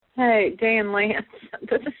Hey, Dan Lance.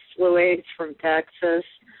 This is Louise from Texas,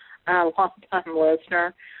 a long-time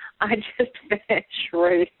listener. I just finished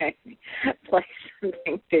reading Play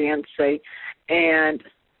Something Fancy, and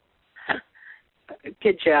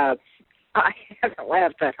good job. I haven't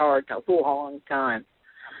laughed that hard in a long time.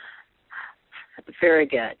 Very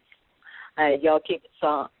good. Y'all keep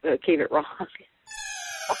it wrong.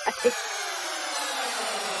 Bye.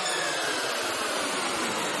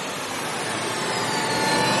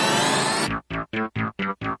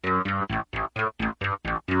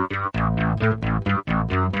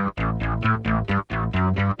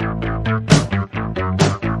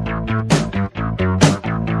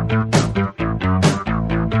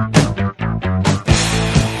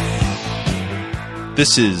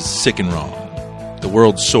 This is Sick and Wrong, the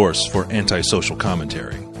world's source for antisocial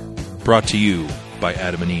commentary. Brought to you by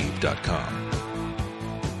adamandeve.com.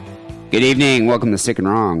 Good evening. Welcome to Sick and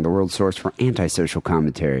Wrong, the world's source for antisocial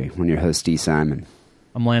commentary. I'm your host, D. Simon.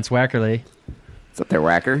 I'm Lance Wackerly. What's up there,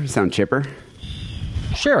 Wacker? You sound chipper?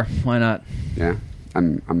 Sure, why not? Yeah,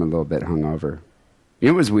 I'm a little bit hungover. You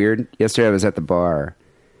know what was weird? Yesterday I was at the bar,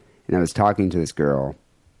 and I was talking to this girl.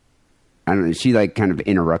 I don't know, she like kind of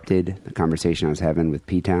interrupted the conversation I was having with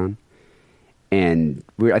P-Town. And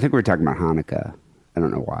I think we were talking about Hanukkah. I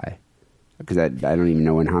don't know why. Because I don't even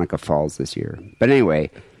know when Hanukkah falls this year. But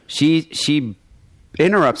anyway, she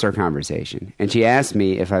interrupts our conversation. And she asked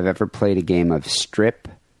me if I've ever played a game of Strip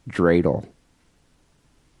Dreidel.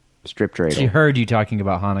 Strip Dreidel. She heard you talking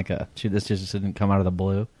about Hanukkah. This just didn't come out of the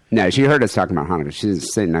blue. No, she heard us talking about Hanukkah. She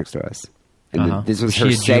was sitting next to us. And this was her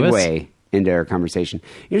Jewish? segue into our conversation.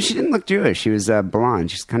 You know, she didn't look Jewish. She was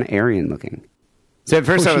blonde. She's kind of Aryan looking. So at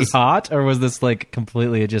first was I was she hot, or was this like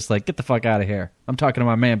completely just like, get the fuck out of here? I'm talking to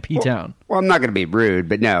my man P-Town. Well, I'm not going to be rude,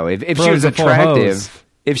 but no, if she was attractive,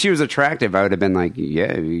 I would have been like,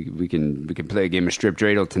 yeah, we can play a game of Strip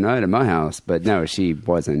Dreidel tonight at my house. But no, she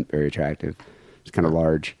wasn't very attractive. She's kind of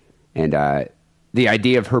large, and the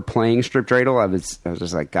idea of her playing Strip Dreidel, I was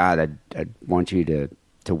just like, God, I want you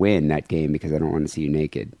to win that game because I don't want to see you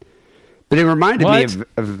naked. But it reminded me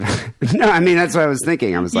of no, I mean, that's what I was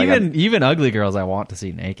thinking. I was like, even ugly girls I want to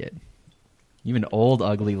see naked. Even old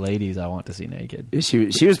ugly ladies I want to see naked.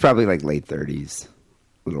 She was probably like late 30s, a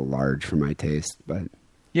little large for my taste, but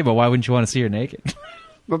yeah, but why wouldn't you want to see her naked?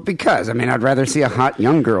 Well, because I mean, I'd rather see a hot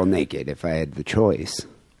young girl naked if I had the choice.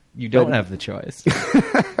 You don't have the choice.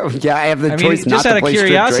 Yeah, I have the choice. Just not out to of play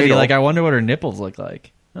curiosity, Strip Dreidel. like I wonder what her nipples look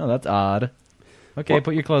like. Oh, that's odd. Okay,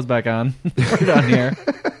 put your clothes back on. We're done here.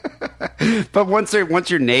 But once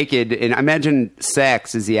you're naked, and I imagine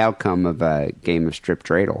sex is the outcome of a game of Strip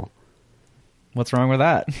Dreidel. What's wrong with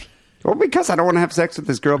that? Well, because I don't want to have sex with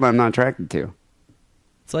this girl that I'm not attracted to.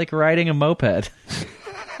 It's like riding a moped.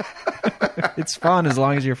 It's fun as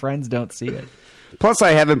long as your friends don't see it. Plus,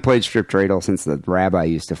 I haven't played Strip Dreidel since the rabbi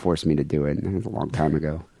used to force me to do it. It was a long time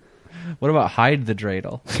ago. What about hide the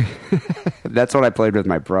dreidel? That's what I played with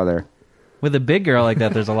my brother. With a big girl like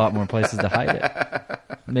that, there's a lot more places to hide it.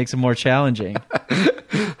 It makes it more challenging.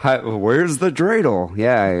 Where's the dreidel?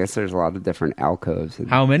 Yeah, I guess there's a lot of different alcoves.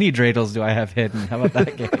 How many dreidels do I have hidden? How about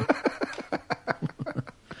that game?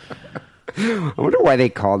 I wonder why they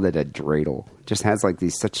called it a dreidel. It just has like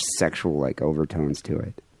these such sexual like overtones to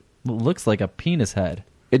it. Well, it looks like a penis head.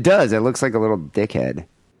 It does. It looks like a little dickhead.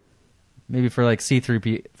 Maybe for like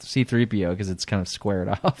C-3PO because it's kind of squared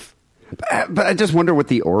off. But I just wonder what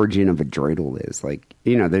the origin of a dreidel is. Like,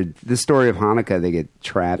 you know, the story of Hanukkah, they get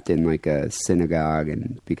trapped in like a synagogue,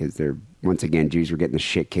 and because they're, once again, Jews were getting the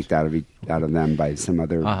shit kicked out of them by some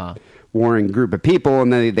other warring group of people,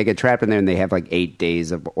 and then they get trapped in there, and they have like 8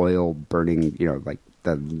 days of oil burning. You know, like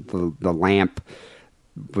the lamp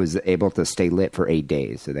was able to stay lit for 8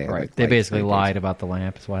 days. So they had, like, they basically lied about the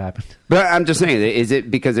lamp. Is what happened. But I'm just saying, is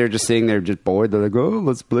it because they're just sitting there just bored? They're like, oh,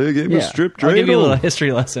 let's play a game of Strip Dreidel. I'll give you a little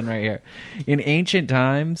history lesson right here. In ancient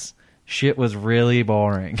times, shit was really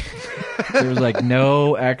boring. There was like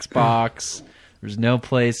no Xbox, there's no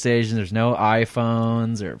PlayStation, there's no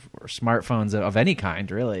iPhones or smartphones of any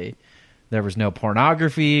kind, really. There was no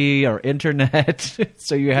pornography or internet,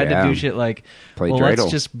 so you had to do shit like,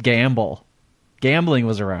 let's just gamble. Gambling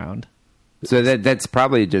was around. So that's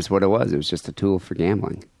probably just what it was. It was just a tool for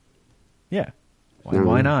gambling. Yeah.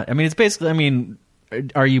 Why not? I mean, it's basically,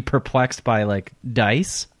 are you perplexed by like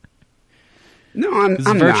dice? No, I'm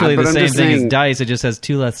virtually not, the same thing saying, as dice. It just has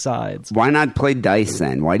two less sides. Why not play dice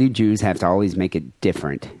then? Why do Jews have to always make it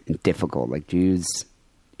different and difficult? Like Jews,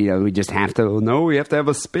 you know, we just have to, we have to have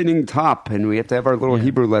a spinning top and we have to have our little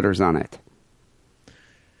Hebrew letters on it.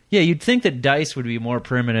 Yeah, you'd think that dice would be more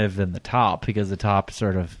primitive than the top because the top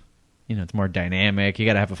sort of, it's more dynamic. You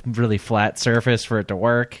got to have a really flat surface for it to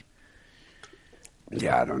work.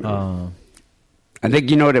 Yeah, I don't know. I think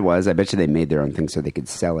you know what it was. I bet you they made their own thing so they could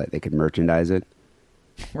sell it. They could merchandise it.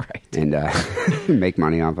 Right. And make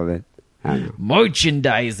money off of it. I don't know.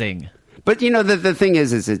 Merchandising. But, you know, the thing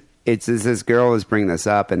is this girl is bringing this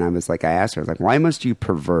up, and I asked her, I was like, why must you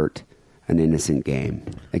pervert an innocent game?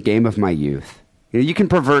 A game of my youth. You know, you can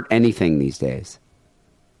pervert anything these days.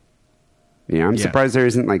 You know, I'm surprised there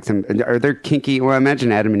isn't like are there kinky, well, I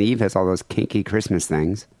imagine Adam and Eve has all those kinky Christmas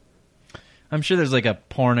things. I'm sure there's like a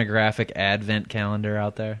pornographic advent calendar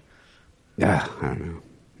out there. I don't know.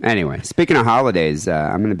 Anyway, speaking of holidays,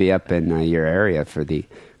 I'm going to be up in your area for the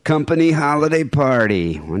company holiday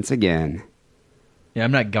party once again. Yeah,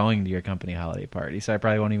 I'm not going to your company holiday party, so I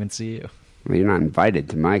probably won't even see you. Well, you're not invited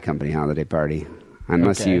to my company holiday party.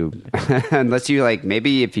 Unless you like,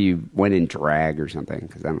 maybe if you went in drag or something,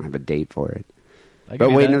 because I don't have a date for it.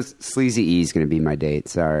 But wait, no, Sleazy E's going to be my date.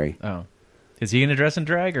 Sorry. Oh. Is he going to dress in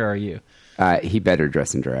drag, or are you? He better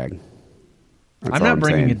dress in drag. I'm not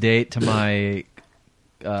bringing a date to my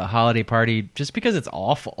holiday party just because it's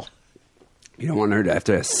awful. You don't want her to have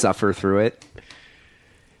to suffer through it?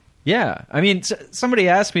 Yeah. I mean, somebody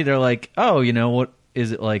asked me, they're like, oh, you know, what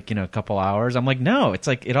is it like, you know, a couple hours? I'm like, no, it's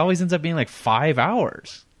like, it always ends up being like 5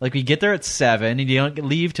 hours. Like, we get there at 7 and you don't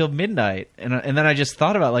leave till midnight. And then I just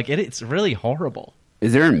thought about, like, it's really horrible.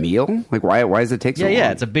 Is there a meal? Like, why does it take so long?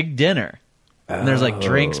 Yeah, it's a big dinner. And there's like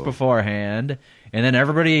drinks beforehand, and then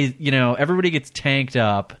everybody gets tanked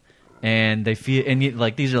up, and they feel, and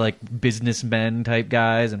like these are like businessmen type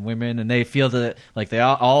guys and women, and they feel that like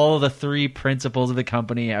all the 3 principals of the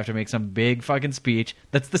company have to make some big fucking speech.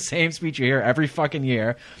 That's the same speech you hear every fucking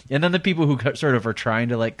year. And then the people who sort of are trying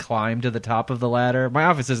to like climb to the top of the ladder. My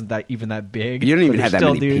office isn't even that big. You don't even have that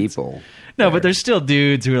many people. No, but there's still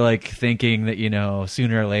dudes who are like thinking that, you know,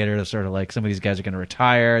 sooner or later, they're sort of like some of these guys are going to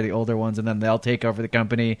retire, the older ones, and then they'll take over the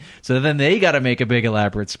company. So then they got to make a big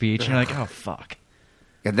elaborate speech. And you're like, oh fuck.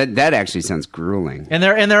 Yeah, that actually sounds grueling. And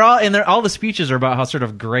all the speeches are about how sort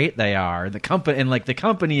of great they are. The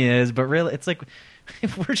company is, but really, it's like,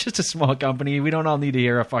 we're just a small company. We don't all need to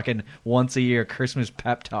hear a fucking once a year Christmas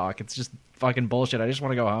pep talk. It's just fucking bullshit. I just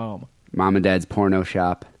want to go home. Mom and Dad's porno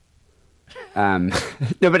shop. No,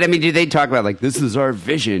 but I mean, do they talk about like, this is our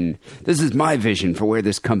vision? This is my vision for where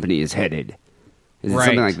this company is headed. Is it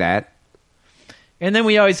something like that? And then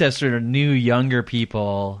we always have sort of new, younger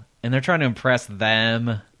people, and they're trying to impress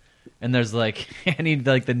them. And there's like, I need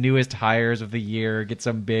like the newest hires of the year, get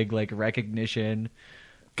some big like recognition.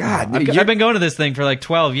 God, I've been going to this thing for like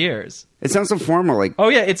 12 years. It sounds so formal. Like, oh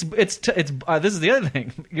yeah, it's this is the other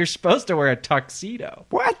thing. You're supposed to wear a tuxedo.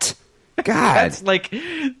 What? God,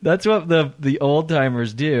 that's what the old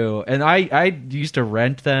timers do. And I used to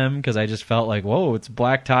rent them because I just felt like, whoa, it's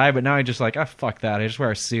black tie. But now I just like, fuck that. I just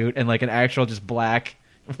wear a suit and like an actual just black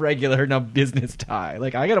regular no business tie.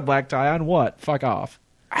 Like, I got a black tie on. What? Fuck off.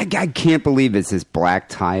 I can't believe it's this black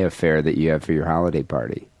tie affair that you have for your holiday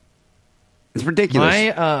party. It's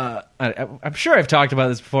ridiculous. I'm sure I've talked about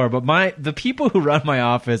this before, but the people who run my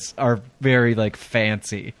office are very like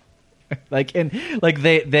fancy, like, and like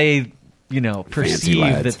they you know,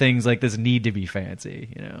 perceive that things like this need to be fancy,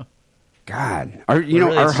 you know. God, our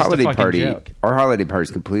holiday party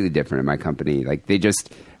is completely different in my company. Like, they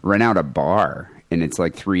just rent out a bar, and it's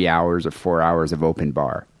like 3 hours or 4 hours of open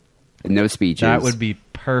bar, and no speeches. That would be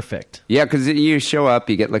perfect. Yeah, because you show up,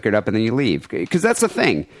 you get liquored up, and then you leave. Because that's the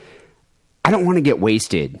thing. I don't want to get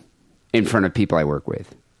wasted in front of people I work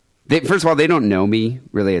with. First of all, they don't know me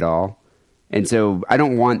really at all. And so I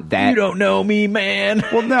don't want that. You don't know me, man.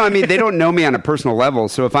 Well, no, I mean, they don't know me on a personal level.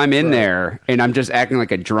 So if I'm in there and I'm just acting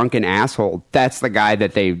like a drunken asshole, that's the guy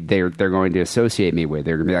that they're going to associate me with.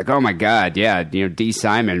 They're going to be like, oh my God, yeah, you know, D.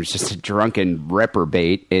 Simon was just a drunken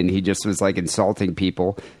reprobate and he just was like insulting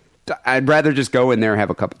people. I'd rather just go in there, have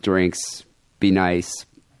a couple drinks, be nice,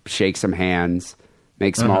 shake some hands,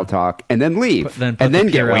 make small talk, and then leave. And then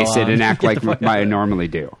get wasted and act like I normally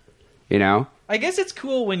do. You know? I guess it's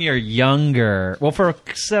cool when you're younger. Well, for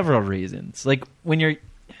several reasons. Like, when you're...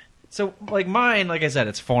 So, like, mine, like I said,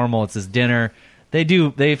 it's formal. It's this dinner.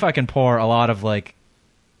 They fucking pour a lot of, like,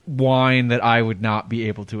 wine that I would not be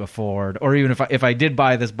able to afford. Or even if I did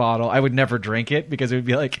buy this bottle, I would never drink it because it would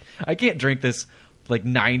be like, I can't drink this, like,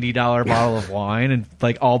 $90 bottle of wine and,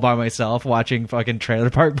 like, all by myself watching fucking Trailer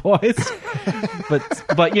Park Boys.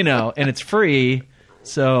 But, you know, and it's free,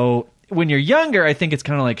 so... When you're younger, I think it's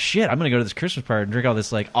kind of like, shit, I'm going to go to this Christmas party and drink all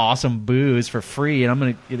this, like, awesome booze for free, and I'm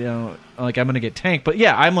going to, you know, like, I'm going to get tanked. But,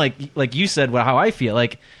 yeah, I'm like you said, how I feel.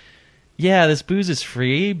 Like, yeah, this booze is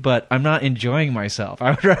free, but I'm not enjoying myself.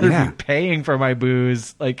 I would rather be paying for my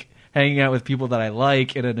booze, like, hanging out with people that I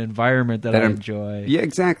like in an environment that I enjoy. Yeah,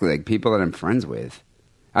 exactly. Like people that I'm friends with.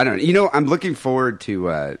 I don't know. I'm looking forward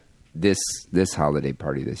to this holiday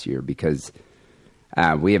party this year because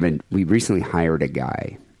we recently hired a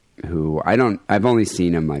guy who I've only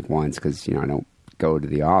seen him like once because, I don't go to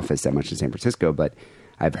the office that much in San Francisco, but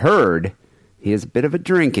I've heard he has a bit of a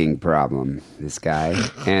drinking problem, this guy.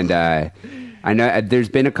 And I know there's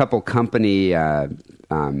been a couple company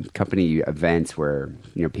events where,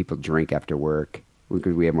 people drink after work.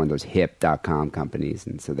 We have one of those hip.com companies,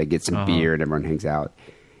 and so they get some beer and everyone hangs out.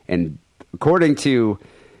 And according to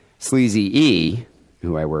Sleazy E,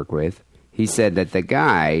 who I work with, he said that the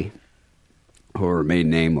guy, who remained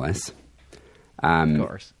nameless, of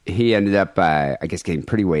course, he ended up, I guess, getting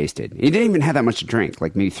pretty wasted. He didn't even have that much to drink,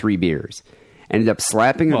 like maybe 3 beers. Ended up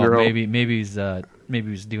slapping a girl. Maybe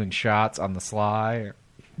he's doing shots on the sly, or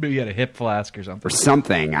maybe he had a hip flask or something. Or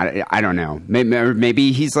something. I don't know.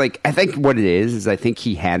 Maybe he's like, I think what it is I think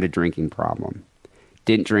he had a drinking problem.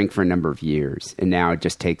 Didn't drink for a number of years, and now it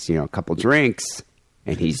just takes a couple drinks,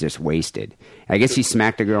 and he's just wasted. I guess he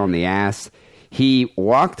smacked a girl in the ass. He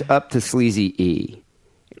walked up to Sleazy E,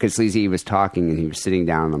 because Sleazy E was talking, and he was sitting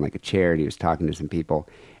down on like a chair, and he was talking to some people,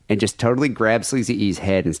 and just totally grabbed Sleazy E's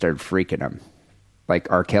head and started freaking him, like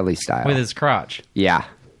R. Kelly style. With his crotch. Yeah.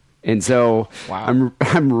 And so wow.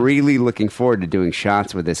 I'm really looking forward to doing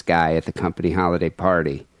shots with this guy at the company holiday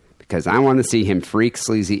party because I want to see him freak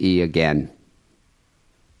Sleazy E again.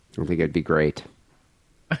 I think it'd be great.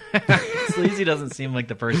 Sleazy doesn't seem like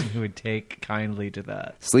the person who would take kindly to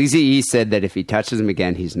that. Sleazy E said that if he touches him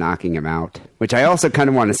again, he's knocking him out, which I also kind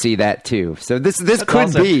of want to see that too. So this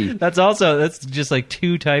could be. That's just like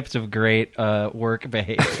 2 types of great work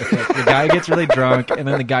behavior. Like the guy gets really drunk, and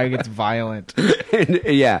then the guy gets violent.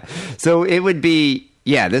 Yeah. So it would be.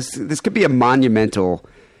 Yeah. This could be a monumental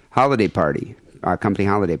holiday party. Company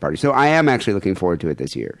holiday party. So I am actually looking forward to it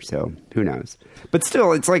this year. So who knows? But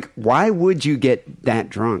still, it's like, why would you get that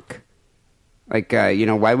drunk? Like,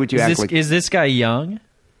 why would you act like... Is this guy young?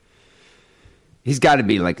 He's got to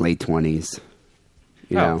be like late 20s.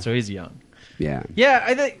 So he's young. Yeah.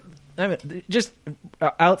 Yeah, I mean, just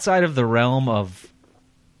outside of the realm of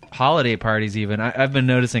holiday parties even, I've been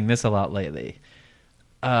noticing this a lot lately.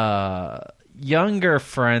 Younger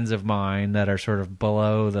friends of mine that are sort of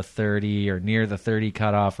below the 30 or near the 30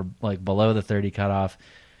 cutoff or like below the 30 cutoff.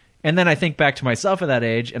 And then I think back to myself at that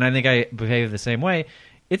age, and I think I behave the same way.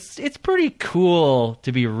 It's pretty cool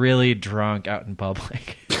to be really drunk out in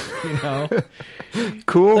public,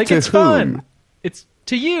 Cool like to it's whom? Fun. It's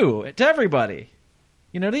to you, to everybody.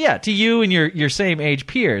 To you and your same age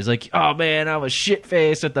peers. Like, oh man, I was shit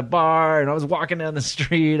faced at the bar, and I was walking down the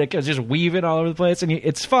street. I was just weaving all over the place, and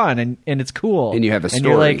it's fun and it's cool. And you have a story. And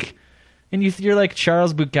you're like, you're like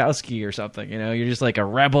Charles Bukowski or something. You're just like a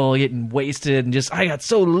rebel getting wasted, and just I got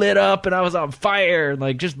so lit up, and I was on fire, and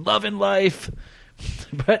like just loving life.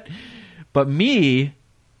 but me,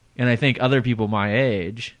 and I think other people my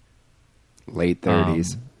age, late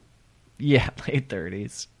 30s. Yeah, late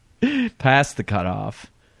 30s. Past the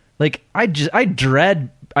cutoff. Like, I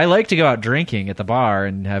like to go out drinking at the bar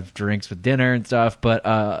and have drinks with dinner and stuff, but,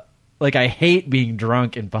 I hate being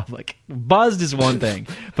drunk in public. Buzzed is one thing,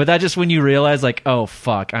 but that's just when you realize, like, oh,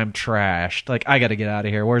 fuck, I'm trashed. Like, I gotta get out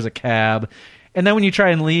of here. Where's a cab? And then when you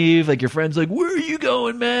try and leave, like, your friend's like, where are you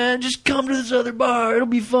going, man? Just come to this other bar. It'll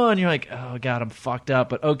be fun. You're like, oh, God, I'm fucked up,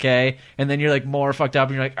 but okay. And then you're, like, more fucked up,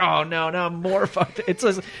 and you're like, oh, no, now I'm more fucked up.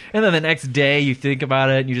 And then the next day you think about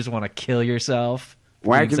it, and you just want to kill yourself.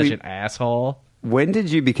 Why being such an asshole. When did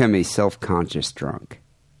you become a self-conscious drunk?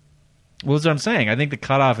 Well, that's what I'm saying. I think the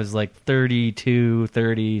cutoff is, like, 32,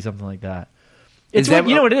 30, something like that. You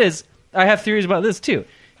know what it is? I have theories about this, too.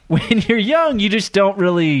 When you're young, you just don't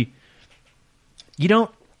really...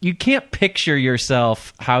 You can't picture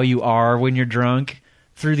yourself how you are when you're drunk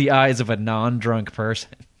through the eyes of a non-drunk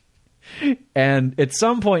person. And at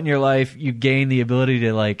some point in your life, you gain the ability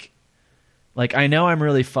to like I know I'm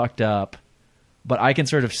really fucked up, but I can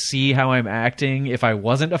sort of see how I'm acting if I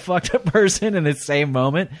wasn't a fucked up person in the same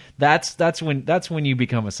moment. That's when you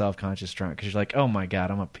become a self-conscious drunk, because you're like, oh my God,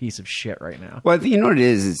 I'm a piece of shit right now. Well, you know what it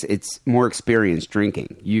is it's more experienced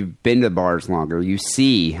drinking. You've been to bars longer. You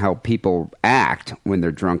see how people act when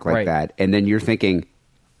they're drunk like that, and then you're thinking,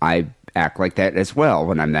 I act like that as well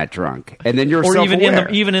when I'm that drunk. And then you're self-aware.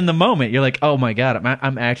 even in the moment, you're like, oh my God,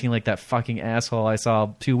 I'm acting like that fucking asshole I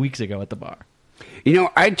saw 2 weeks ago at the bar.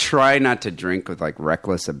 I try not to drink with like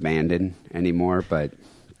reckless abandon anymore, but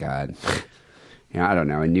God, Yeah, I don't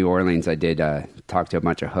know. In New Orleans, I did talk to a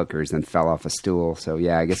bunch of hookers and fell off a stool. So,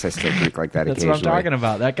 yeah, I guess I still drink like that That's occasionally. what I'm talking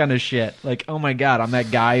about. That kind of shit. Like, oh my God, I'm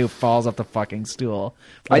that guy who falls off the fucking stool.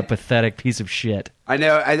 What a pathetic piece of shit. I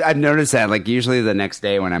know. I've noticed that. Like, usually the next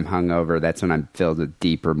day when I'm hungover, that's when I'm filled with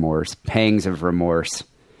deep remorse, pangs of remorse.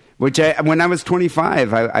 Which, when I was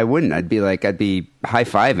 25, I wouldn't. I'd be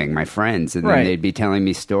high-fiving my friends, and then they'd be telling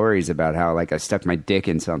me stories about how, like, I stuck my dick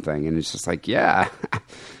in something. And it's just like, yeah,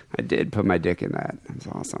 I did put my dick in that. That's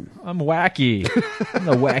awesome. I'm wacky. I'm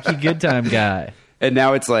the wacky good time guy. And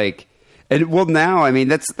now it's like, now, I mean,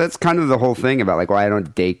 that's kind of the whole thing about, like, why I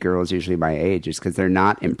don't date girls usually my age is because they're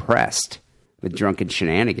not impressed with drunken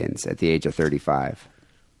shenanigans at the age of 35.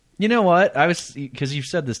 You know what? Because you've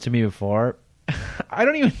said this to me before. I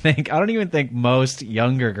don't even think most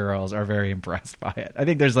younger girls are very impressed by it. I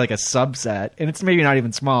think there's like a subset, and it's maybe not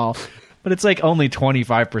even small, but it's like only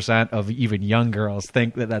 25% of even young girls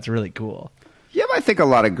think that that's really cool. Yeah, but I think a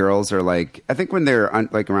lot of girls are like, I think when they're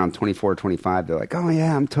like around 24, 25, they're like, oh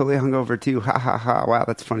yeah, I'm totally hungover too. Ha ha ha. Wow,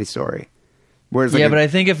 that's a funny story. Whereas, like, but I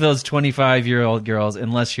think if those 25-year-old girls,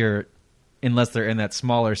 unless they're in that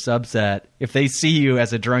smaller subset, if they see you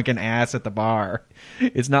as a drunken ass at the bar,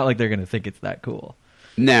 it's not like they're going to think it's that cool.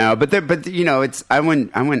 No, but you know, I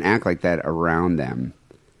wouldn't act like that around them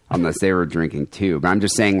unless they were drinking too. But I'm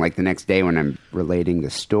just saying, like, the next day when I'm relating the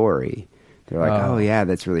story, they're like, oh yeah,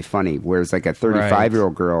 that's really funny. Whereas like a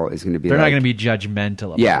 35-year-old girl is going to be they're not going to be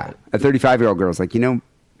judgmental about it. A 35-year-old girl is like, you know,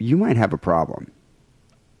 you might have a problem.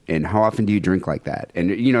 And how often do you drink like that? And,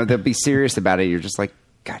 you know, they'll be serious about it. You're just like,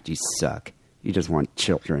 God, you suck. You just want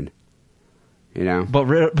children, you know?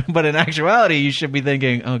 But in actuality, you should be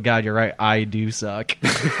thinking, oh, God, you're right. I do suck.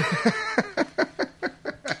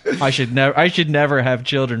 I should never have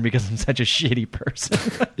children because I'm such a shitty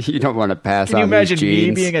person. You don't want to pass on these genes. Can you imagine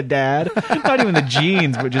me being a dad? Not even the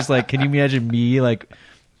genes, but just like, can you imagine me like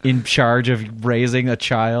in charge of raising a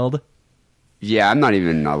child? Yeah, I'm not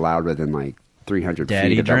even allowed within like 300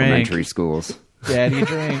 feet of elementary schools. Daddy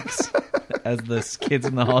drinks, as the Kids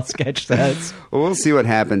in the Hall sketch says. Well, we'll see what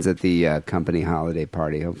happens at the company holiday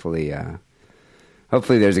party. Hopefully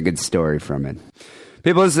there's a good story from it.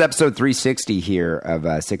 People, this is episode 360 here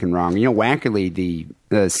of Sick and Wrong. You know, wackily,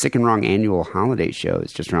 the Sick and Wrong annual holiday show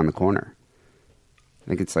is just around the corner. I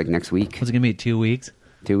think it's like next week. What's it going to be, 2 weeks?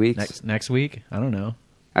 2 weeks? Next week? I don't know.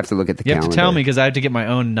 I have to look at the calendar. You have to tell me because I have to get my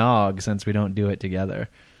own nog since we don't do it together.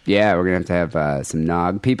 Yeah, we're going to have some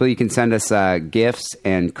nog. People, you can send us gifts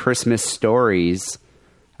and Christmas stories.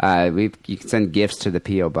 You can send gifts to the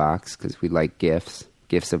P.O. Box because we like gifts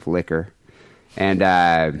of liquor. And,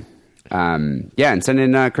 and send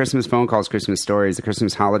in Christmas phone calls, Christmas stories. The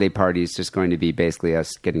Christmas holiday party is just going to be basically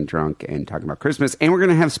us getting drunk and talking about Christmas. And we're going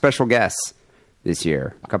to have special guests this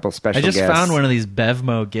year. A couple of special guests. I just found one of these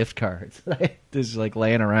Bevmo gift cards just like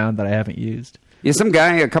laying around that I haven't used. Yeah,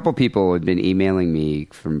 a couple people had been emailing me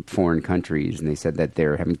from foreign countries, and they said that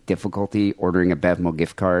they're having difficulty ordering a Bevmo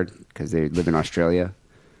gift card because they live in Australia.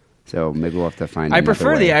 So maybe we'll have to find. I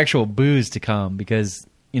prefer the actual booze to come because,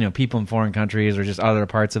 you know, people in foreign countries or just other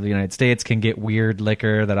parts of the United States can get weird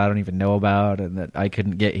liquor that I don't even know about and that I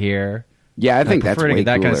couldn't get here. Yeah, I think that's way cooler.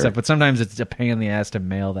 That kind of stuff, but sometimes it's a pain in the ass to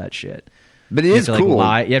mail that shit. But it is cool.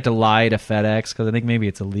 You have to lie to FedEx because I think maybe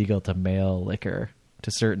it's illegal to mail liquor to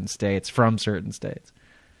certain states from certain states.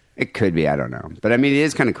 It could be, I don't know. But I mean, it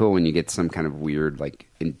is kind of cool when you get some kind of weird, like,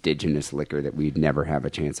 indigenous liquor that we'd never have a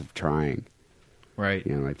chance of trying. Right.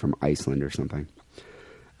 You know, like from Iceland or something.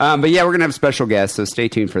 But yeah, we're going to have special guests, so stay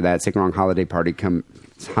tuned for that. Sick and Wrong holiday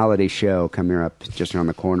show coming up just around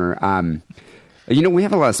the corner. You know, we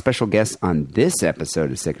have a lot of special guests on this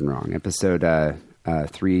episode of Sick and Wrong, episode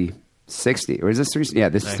 360. Or is this 3? Yeah,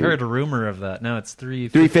 this is. I heard a rumor of that. No, it's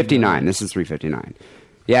 359. This is 359.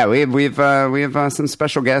 Yeah, we have some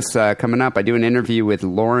special guests coming up. I do an interview with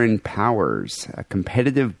Lauren Powers, a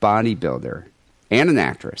competitive bodybuilder and an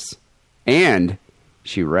actress, and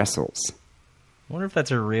she wrestles. I wonder if that's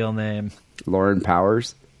her real name. Lauren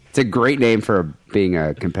Powers. It's a great name for being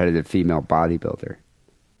a competitive female bodybuilder.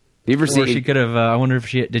 You ever seen? She could have. I wonder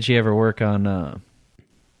if did she ever work on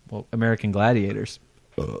American Gladiators?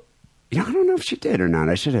 Yeah, I don't know if she did or not.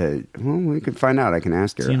 I should have. Well, we can find out. I can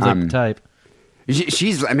ask her. Seems like the type.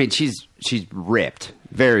 She's ripped,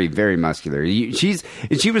 very, very muscular.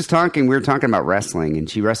 She was talking. We were talking about wrestling, and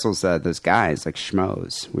she wrestles those guys like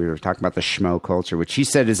schmoes. We were talking about the schmo culture, which she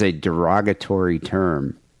said is a derogatory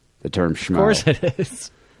term. The term schmo. Of course, it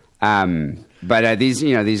is. But these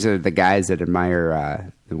are the guys that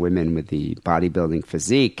admire the women with the bodybuilding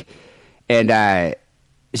physique, and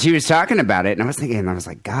she was talking about it, and I was thinking, I was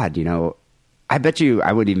like, God, you know, I bet you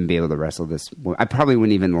I wouldn't even be able to wrestle this. I probably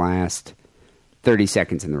wouldn't even last 30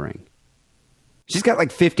 seconds in the ring. She's got like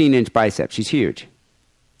 15-inch biceps. She's huge.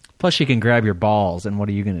 Plus, she can grab your balls, and what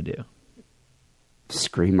are you going to do?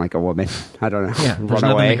 Scream like a woman. I don't know. Yeah, there's Run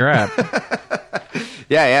nothing away. to grab.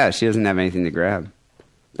 Yeah. She doesn't have anything to grab.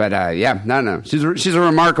 But no. She's a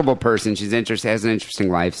remarkable person. She's has an interesting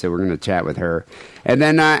life, so we're going to chat with her. And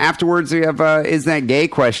then afterwards, we have Is That Gay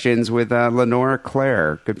questions with Lenora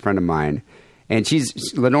Claire, good friend of mine. And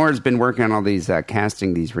Lenora's been working on all these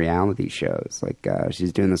casting these reality shows. Like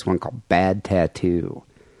she's doing this one called Bad Tattoo,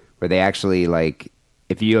 where they actually like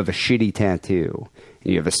if you have a shitty tattoo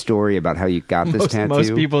and you have a story about how you got this tattoo.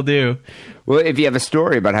 Most people do. Well, if you have a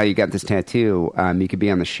story about how you got this tattoo, you could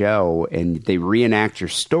be on the show and they reenact your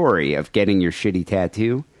story of getting your shitty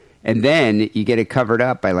tattoo. And then you get it covered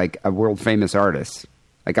up by like a world famous artist,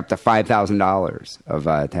 like up to $5,000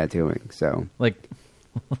 of tattooing. So like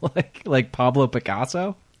Pablo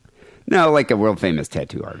Picasso? no, like a world famous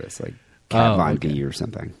tattoo artist, like Kat Von okay. D or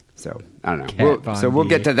something. So I don't Kat know. Von We'll D.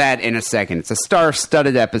 get to that in a second. It's a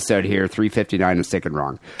star-studded episode here, 359 and Sick and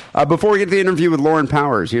Wrong. Before we get to the interview with Lauren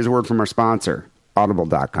Powers, here's a word from our sponsor,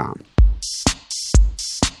 Audible.com.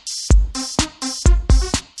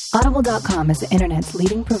 Audible.com is the internet's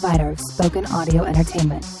leading provider of spoken audio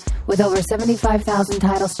entertainment. With over 75,000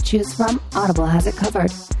 titles to choose from, Audible has it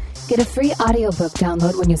covered. Get a free audiobook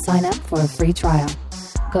download when you sign up for a free trial.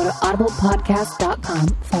 Go to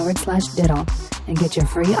audiblepodcast.com/diddle and get your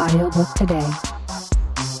free audiobook today.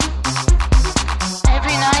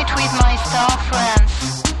 Every night with my star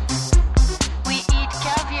friends, we eat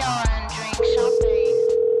caviar and drink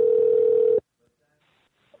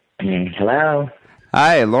champagne. Hello.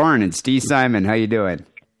 Hi, Lauren. It's D. Simon. How you doing?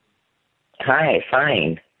 Hi,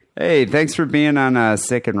 fine. Hey, thanks for being on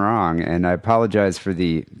Sick and Wrong, and I apologize for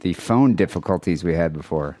the phone difficulties we had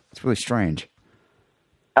before. It's really strange.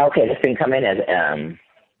 Okay, this didn't come in as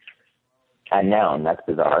unknown. That's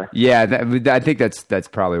bizarre. Yeah, I think that's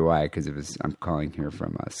probably why, because I'm calling here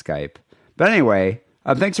from Skype. But anyway,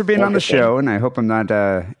 thanks for being on the show, and I hope I'm not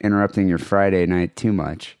interrupting your Friday night too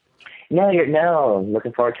much. No.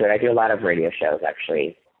 Looking forward to it. I do a lot of radio shows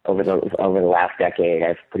actually. Over the last decade,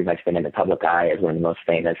 I've pretty much been in the public eye as one of the most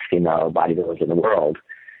famous female bodybuilders in the world.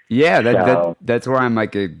 Yeah, So- that's why I'm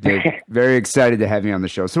like very excited to have you on the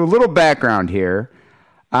show. So a little background here.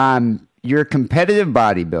 You're a competitive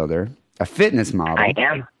bodybuilder, a fitness model. I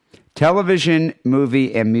am. Television,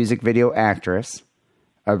 movie, and music video actress,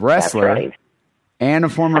 a wrestler, That's right. and a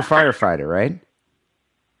former firefighter, right?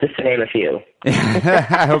 Just to name a few.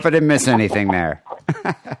 I hope I didn't miss anything there.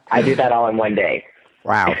 I do that all in one day.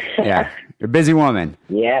 Wow. Yeah. You're a busy woman.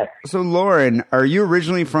 Yes, So, Lauren, are you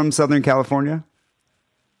originally from Southern California?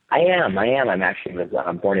 I am. I'm actually was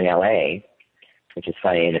born in L.A., which is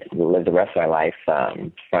funny. And lived the rest of my life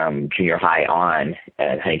from junior high on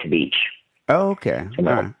at Huntington Beach. Oh, okay. All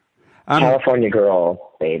right. California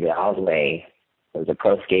girl, baby, all the way. I was a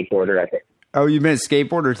pro skateboarder. I think. Oh, you've been a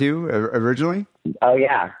skateboarder too, originally? Oh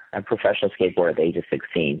yeah, a professional skateboarder at the age of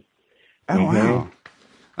 16. Oh, wow.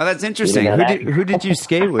 Oh, that's interesting. You know that? Who did you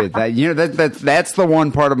skate with? That's the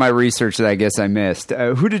one part of my research that I guess I missed.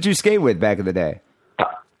 Who did you skate with back in the day?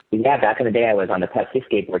 Yeah, back in the day, I was on the Pepsi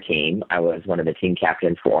skateboard team. I was one of the team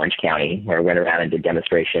captains for Orange County, where I went around and did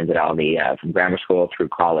demonstrations at all the from grammar school through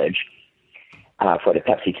college for the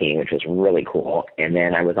Pepsi team, which was really cool. And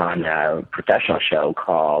then I was on a professional show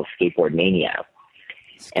called Skateboard Mania,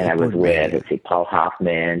 and I was with Paul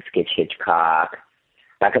Hoffman, Skitch Hitchcock,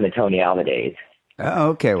 back in the Tony Alva days. Oh,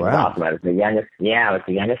 okay, wow. Awesome. I was the youngest. Yeah, I was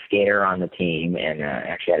the youngest skater on the team, and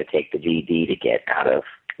actually had to take the GED to get out of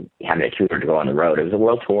having a tutor to go on the road. It was a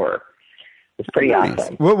world tour. It was pretty Nice.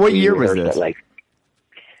 awesome. What year was rehearsed this? at,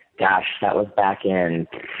 gosh, that was back in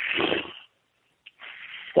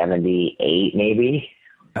 78, maybe.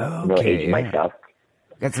 Oh, I'm really okay. aging myself.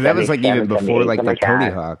 That was like even 77, before like the 78, Tony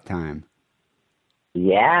something like Hawk time.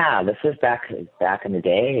 Yeah, this was back in the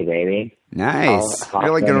day, baby. Nice. Oh,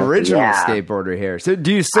 You're like an Hoffman, original yeah. skateboarder here. So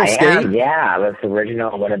do you still I skate? am, yeah. I was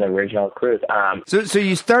one of the original crews. So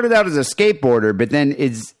you started out as a skateboarder, but then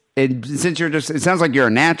since it sounds like you're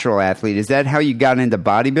a natural athlete, is that how you got into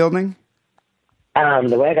bodybuilding?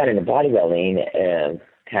 The way I got into bodybuilding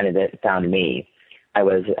kind of found me. I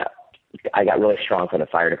got really strong for the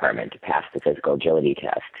fire department to pass the physical agility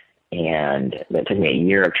test. And it took me a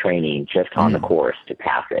year of training just on the course to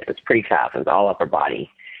pass it. It was pretty tough. It was all upper body.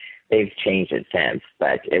 They've changed it since,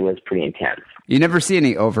 but it was pretty intense. You never see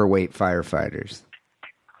any overweight firefighters.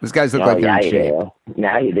 Those guys look like they're in shape.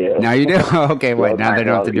 Now you do. Now you do? Okay, wait, now they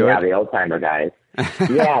don't have to do Yeah, it? the old timer guys.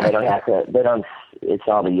 Yeah, they don't have to. They don't. It's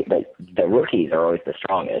all the rookies are always the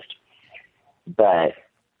strongest. But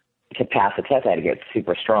to pass the test, I had to get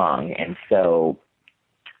super strong. And so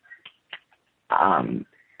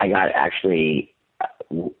I got actually,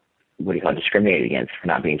 discriminated against for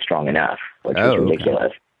not being strong enough, which was ridiculous.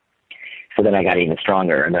 Okay. So then I got even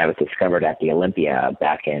stronger, and then I was discovered at the Olympia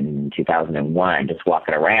back in 2001, just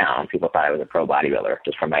walking around. People thought I was a pro bodybuilder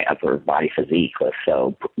just from my upper body physique was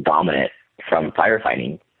so dominant from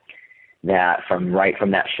firefighting that from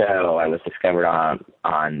that show, I was discovered on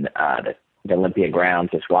the Olympia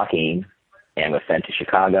grounds just walking, and was sent to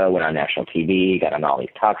Chicago, went on national TV, got on all these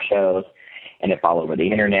talk shows, and it all over the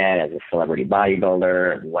internet as a celebrity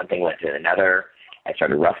bodybuilder. One thing led to another. I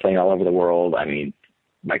started wrestling all over the world. I mean,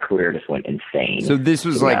 my career just went insane. So this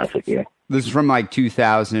was this is from like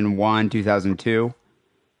 2001, 2002?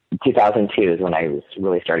 2002 is when I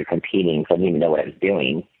really started competing, so I didn't even know what I was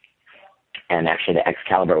doing. And actually the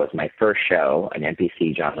Excalibur was my first show, an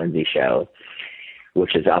NPC John Lindsay show,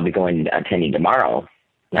 which is I'll be attending tomorrow,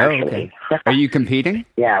 actually. Oh, okay. Are you competing?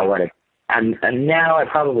 Yeah, now I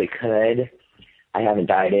probably could. I haven't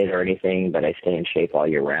dieted or anything, but I stay in shape all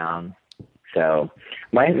year round. So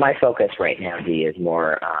my focus right now, D, is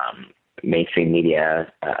more mainstream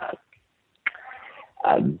media,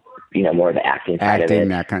 more of the acting side of it.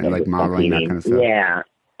 That kind of like modeling, that kind of stuff. Yeah,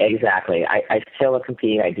 exactly. I still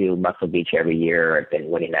compete. I do Muscle Beach every year. I've been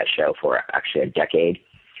winning that show for actually a decade.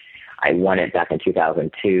 I won it back in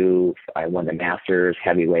 2002. I won the Masters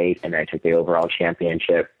heavyweight, and I took the overall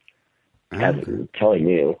championship. Totally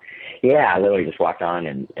new. Yeah, I literally just walked on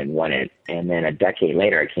and won it. And then a decade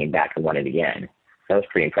later, I came back and won it again. That was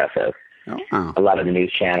pretty impressive. Oh. A lot of the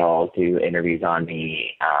news channels do interviews on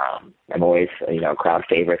me. I'm always, a crowd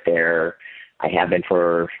favorite there. I have been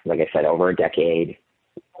for, like I said, over a decade.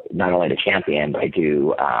 Not only the champion, but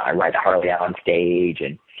I ride the Harley out on stage,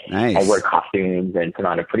 and nice. I wear costumes and put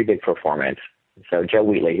on a pretty big performance. So Joe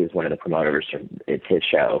Wheatley, who's one of the promoters, it's his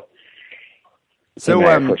show. So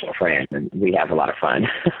we're personal friends, and we have a lot of fun.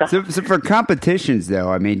 so for competitions,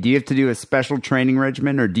 though, I mean, do you have to do a special training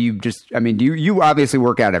regimen, or do you just? I mean, you obviously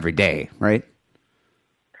work out every day, right?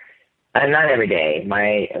 Not every day.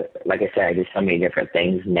 Like I said, I do so many different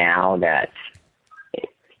things now that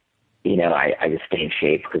I just stay in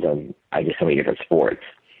shape because I do so many different sports.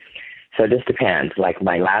 So it just depends. Like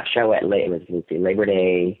my last show it was the Labor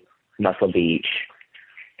Day Muscle Beach.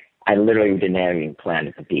 I literally didn't have any plan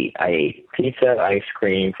to compete. I ate pizza, ice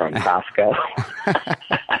cream from Costco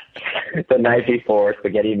the night before,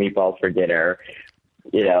 spaghetti and meatballs for dinner.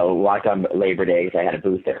 Walked on Labor Day because I had a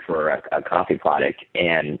booth there for a coffee product,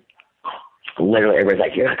 and literally everybody's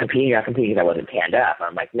like, "You're not competing," because I wasn't tanned up.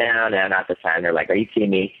 I'm like, "No, not this time." They're like, "Are you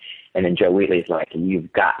kidding me?" And then Joe Wheatley's like,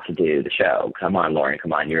 "You've got to do the show. Come on, Lauren.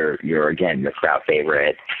 Come on. You're again the crowd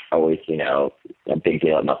favorite. Always, a big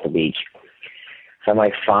deal at Muscle Beach." So I'm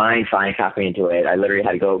like, fine, copy into it. I literally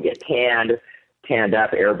had to go get tanned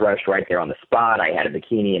up, airbrushed right there on the spot. I had a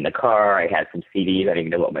bikini in the car. I had some CDs. I didn't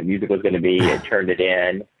even know what my music was going to be. I turned it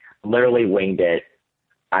in, literally winged it.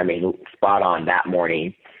 I mean, spot on that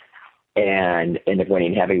morning, and ended up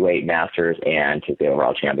winning heavyweight Masters and took the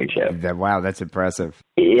overall championship. Wow, that's impressive.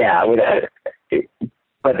 Yeah,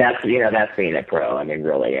 but that's being a pro. I mean,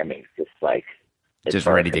 really, it's just like just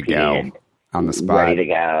ready to go on the spot, ready to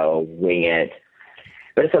go, wing it.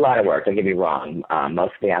 But it's a lot of work. Don't get me wrong.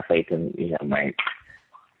 Most of the athletes and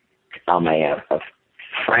all my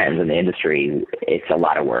friends in the industry, it's a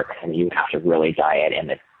lot of work. I mean, you have to really diet,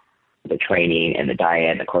 and the training and the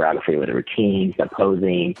diet, the choreography with the routines, the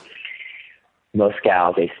posing. Most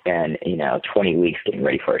gals, they spend 20 weeks getting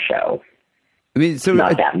ready for a show. I mean, so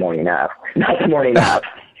not the morning up. They want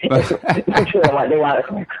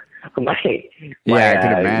I can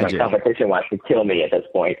imagine. My competition wants to kill me at this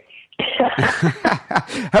point.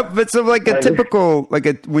 But so like a typical,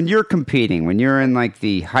 when you're competing, when you're in like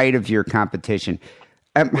the height of your competition,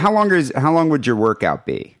 how long would your workout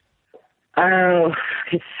be? Oh,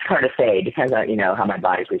 it's hard to say. It depends on, how my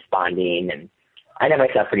body's responding, and I know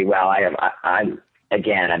myself pretty well. I've been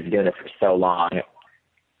doing this for so long.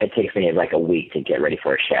 It takes me like a week to get ready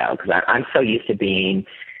for a show because I'm so used to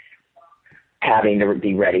having to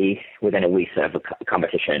be ready within a week of a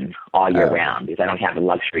competition all year round because I don't have the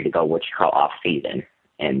luxury to go what you call off season.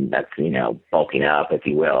 And that's, bulking up, if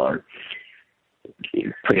you will, or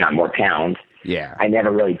putting on more pounds. Yeah. I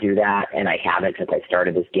never really do that. And I haven't since I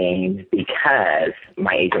started this game because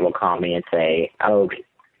my agent will call me and say, "Oh,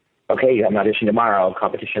 okay, you have an audition tomorrow,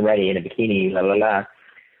 competition ready in a bikini, la, la, la."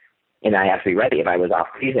 And I have to be ready. If I was off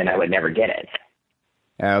season, I would never get it.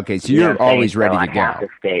 Okay, so you're always ready to go. I have to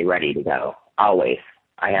stay ready to go. Always.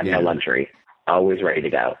 I have no luxury. always ready to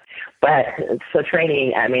go. But so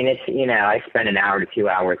training, I mean, it's, you know, I spend an hour to 2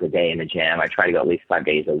 hours a day in the gym. I try to go at least 5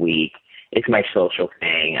 days a week. It's my social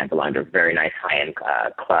thing. I belong to a very nice high-end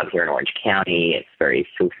club here in Orange County. It's very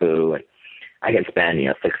foo-foo, and I can spend,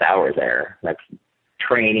 6 hours there. That's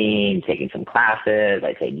training, taking some classes.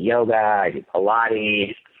 I take yoga. I do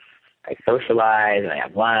Pilates. I socialize, and I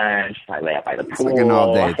have lunch. I lay out by the pool. It's like an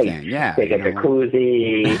all-day thing, yeah. Take a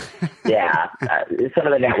jacuzzi. Yeah. Some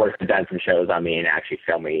of the networks have done some shows on me and actually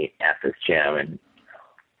filmed me at this gym, and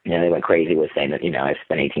they went crazy with saying that, I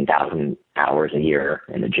spend 18,000 hours a year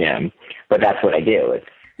in the gym. But that's what I do.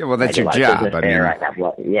 That's your job.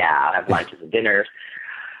 I have lunches and dinners.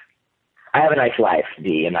 I have a nice life,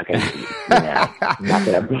 D. I'm not going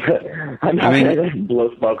to blow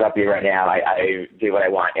smoke up you right now. I do what I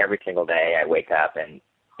want every single day. I wake up, and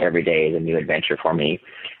every day is a new adventure for me.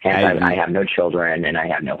 And I have no children, and I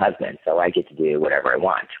have no husband, so I get to do whatever I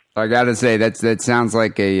want. I got to say, that sounds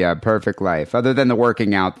like a perfect life. Other than the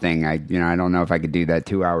working out thing, I don't know if I could do that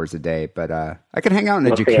 2 hours a day, but I could hang out in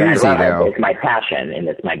a jacuzzi, though. It's my passion, and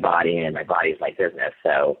it's my body, and my body is my business,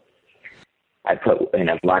 so I put in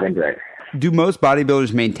a lot into it. Do most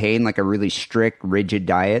bodybuilders maintain like a really strict, rigid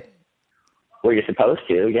diet? Well, you're supposed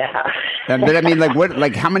to, yeah. But I mean,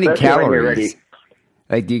 how many calories?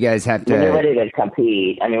 Like, do you guys have to? When you're ready to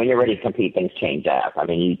compete, when you're ready to compete, things change up.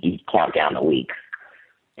 You count down the weeks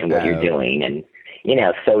and what you're doing, and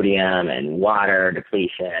sodium and water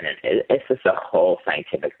depletion, and it's just a whole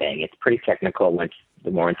scientific thing. It's pretty technical.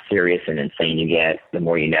 The more serious and insane you get, the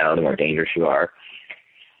more you know, the more dangerous you are.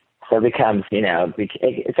 So it becomes,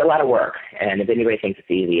 it's a lot of work. And if anybody thinks it's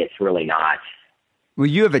easy, it's really not. Well,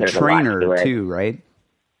 you have a trainer too, right?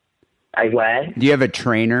 I what? Do you have a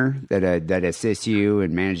trainer that assists you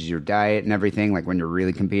and manages your diet and everything, like when you're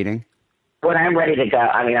really competing? When I'm ready to go,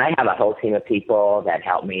 I have a whole team of people that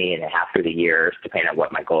help me and have through the years, depending on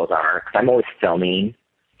what my goals are. Because I'm always filming.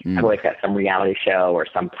 I've always got some reality show or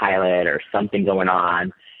some pilot or something going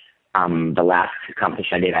on. The last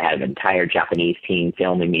competition I did, I had an entire Japanese team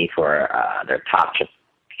filming me for their top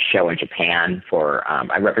show in Japan.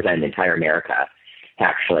 I represented the entire America,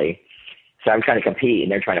 actually. So I'm trying to compete,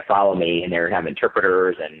 and they're trying to follow me, and they're having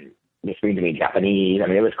interpreters, and they're speaking to me in Japanese.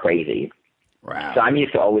 It was crazy. Wow. So I'm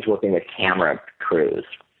used to always working with camera crews.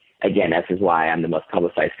 Again, this is why I'm the most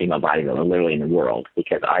publicized female bodybuilder literally in the world,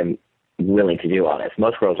 because I'm willing to do all this.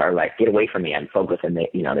 Most girls are like, get away from me. I'm focused, and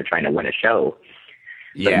they're trying to win a show.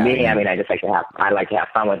 But me, I just like to have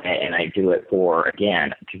fun with it, and I do it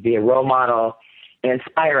to be a role model and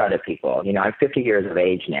inspire other people. I'm 50 years of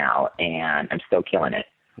age now, and I'm still killing it.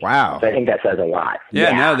 Wow. So I think that says a lot.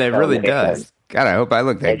 Yeah, no, that really does. God, I hope I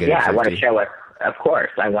look that good. Yeah, I want to show it. Of course,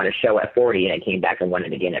 I want to show at 40, and I came back and won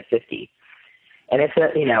it again at 50. And it's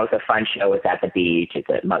a fun show. It's at the beach. It's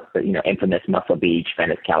at infamous Muscle Beach,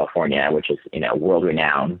 Venice, California, which is world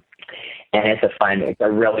renowned. And it's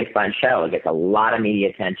a really fun show. It gets a lot of media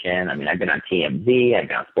attention. I've been on TMZ. I've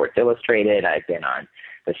been on Sports Illustrated. I've been on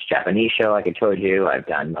this Japanese show, like I told you. I've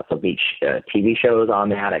done Muscle Beach TV shows on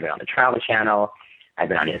that. I've been on the Travel Channel. I've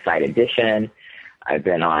been on Inside Edition. I've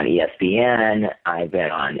been on ESPN. I've been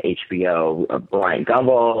on HBO, Brian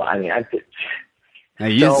Gumbel.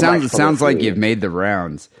 Sounds like you've made the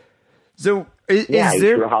rounds. So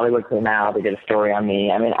Hollywood came out. They did a story on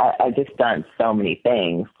me. I've just done so many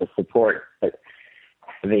things to support the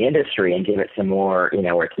industry and give it some more,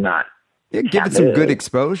 where it's not. Yeah, give it some good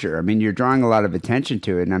exposure. You're drawing a lot of attention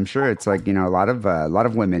to it, and I'm sure it's like, a lot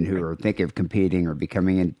of women who are thinking of competing or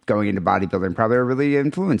going into bodybuilding probably are really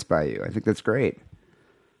influenced by you. I think that's great.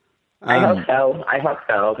 I hope so. I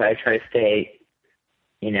try to stay,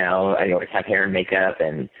 I always have hair and makeup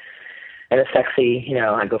and a sexy,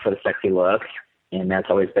 I go for the sexy look, and that's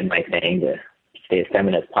always been my thing, to stay as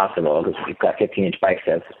feminine as possible, because you've got 15-inch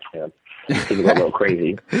biceps, people go a little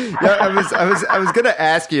crazy. I was going to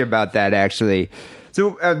ask you about that, actually.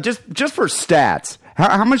 So just for stats,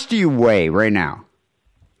 how much do you weigh right now?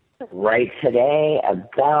 Right today,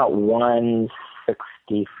 about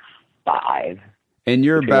 165. And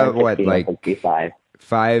you're about what, like 55.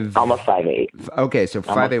 Almost 5'8". Okay, so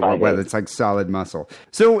 5'8". Well, that's like solid muscle.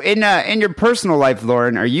 So in your personal life,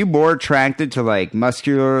 Lauren, are you more attracted to like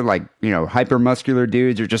muscular, like hypermuscular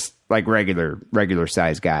dudes, or just like regular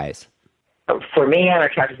size guys? For me, I'm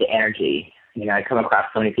attracted to energy. I come across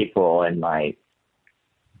so many people in my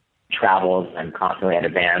travels. I'm constantly at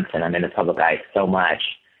events, and I'm in the public eye so much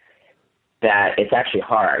that it's actually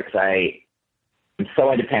hard, because I'm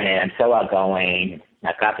so independent. I'm so outgoing.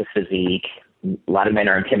 I've got this physique. A lot of men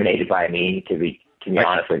are intimidated by me, to be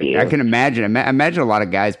honest with you. I can imagine. Imagine a lot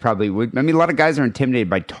of guys probably would. A lot of guys are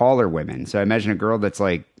intimidated by taller women. So I imagine a girl that's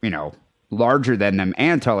like, larger than them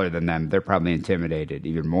and taller than them, they're probably intimidated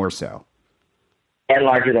even more so. And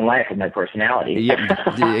larger than life with my personality.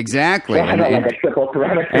 Yeah, exactly.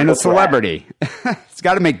 and a celebrity. It's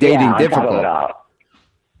got to make dating difficult.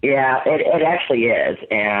 Yeah, it actually is.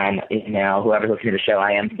 And, whoever's listening to the show,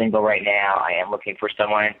 I am single right now. I am looking for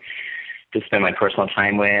someone to spend my personal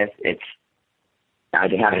time with. I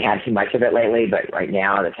haven't had too much of it lately, but right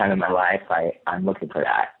now, at the time of my life, I'm looking for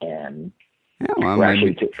that. And we're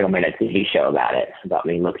actually filming a TV show about it, about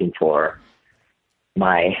me looking for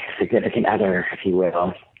my significant other, if you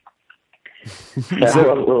will.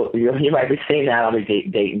 So you might be seeing that. I'll be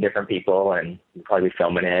dating different people, and we'll probably be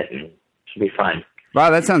filming it, and it should be fun. Wow,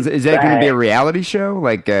 that sounds. Is that going to be a reality show,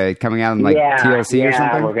 like coming out on TLC or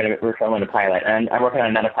something? Yeah, we're filming a pilot, and I'm working on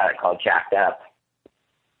another pilot called Jacked Up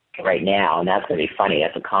right now, and that's going to be funny.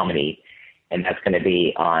 That's a comedy, and that's going to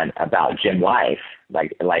be about gym life,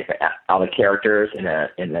 like all the characters in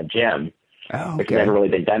a gym. Oh, okay. Which has never really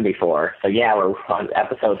been done before. So yeah, we're on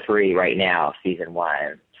episode 3 right now, season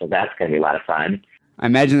 1. So that's going to be a lot of fun. I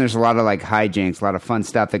imagine there's a lot of hijinks, a lot of fun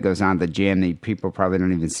stuff that goes on at the gym that people probably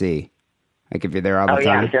don't even see. Like if you're there all the time.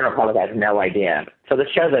 Oh yeah, the general public has no idea. So the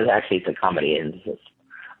show it's a comedy and it's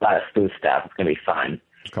a lot of spoof stuff. It's going to be fun.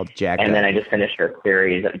 It's called Jacked Up. And then I just finished a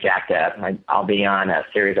series of Jacked Up. I'll be on a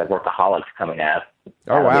series of Workaholics coming up.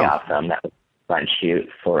 Oh wow, that'll be awesome. That was a fun shoot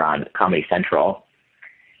on Comedy Central.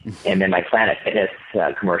 And then my Planet Fitness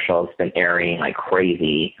commercial has been airing like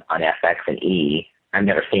crazy on FX and E. I've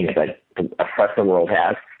never seen it, but the rest of the world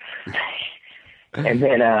has. And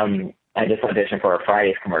then I just auditioned for a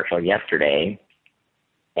Fridays commercial yesterday,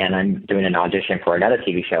 and I'm doing an audition for another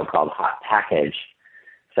TV show called Hot Package.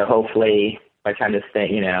 So hopefully by the time this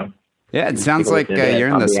thing, Yeah, it sounds like you're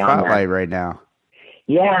in the spotlight right now.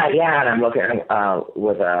 Yeah, and I'm looking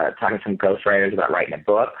talking to some ghostwriters about writing a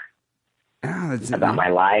book. About my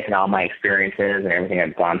life and all my experiences and everything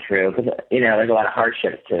I've gone through. Because, there's a lot of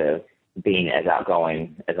hardships to being as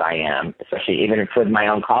outgoing as I am, especially even for my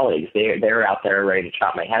own colleagues. They're out there ready to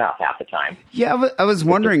chop my head off half the time. Yeah, I was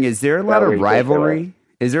wondering, is there a lot of rivalry?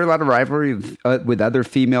 Is there a lot of rivalry with other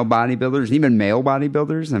female bodybuilders, even male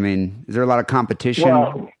bodybuilders? I mean, is there a lot of competition?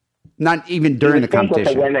 Well, not even during the competition.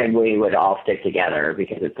 With the women, we would all stick together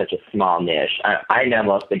because it's such a small niche. I know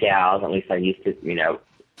most of the gals, at least I used to,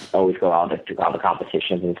 always go all the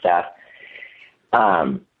competitions and stuff.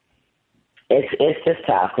 It's just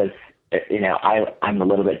tough because I'm a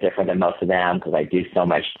little bit different than most of them because I do so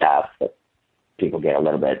much stuff that people get a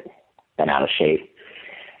little bit bent out of shape.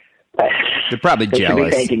 But they're probably jealous. They should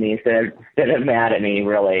be thanking me instead of mad at me.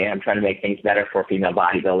 Really, I'm trying to make things better for female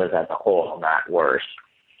bodybuilders as a whole, not worse.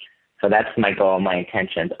 So that's my goal. My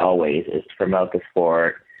intention always is to promote the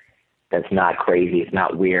sport. That's not crazy. It's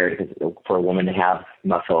not weird for a woman to have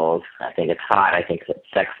muscles. I think it's hot. I think it's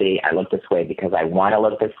sexy. I look this way because I want to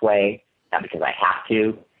look this way, not because I have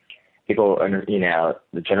to. People,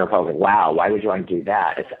 the general public, wow, why would you want to do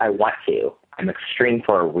that? I want to. I'm extreme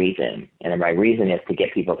for a reason. And my reason is to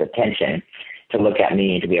get people's attention, to look at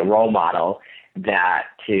me and to be a role model,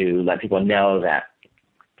 to let people know that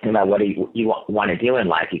no matter what you want to do in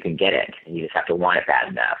life, you can get it. And you just have to want it bad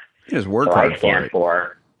enough. You just work hard for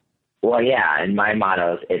it. Well, yeah, and my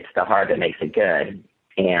motto is it's the heart that makes it good,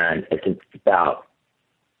 and it's about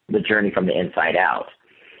the journey from the inside out.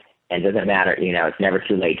 And it doesn't matter, it's never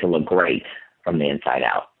too late to look great from the inside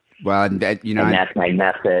out. Well, and that's my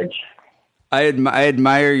message. I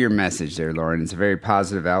admire your message there, Lauren. It's a very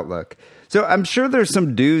positive outlook. So I'm sure there's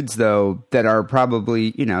some dudes, though, that are probably,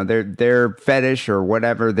 their fetish or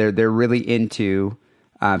whatever, they're really into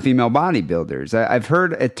female bodybuilders. I've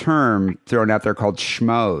heard a term thrown out there called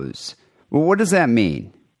schmoes. Well, what does that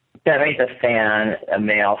mean? That means a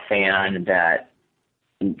male fan that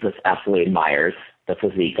just absolutely admires the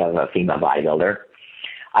physique of a female bodybuilder.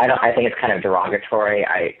 I think it's kind of derogatory.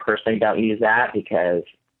 I personally don't use that because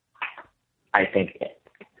I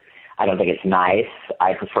don't think it's nice.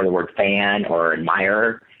 I prefer the word fan or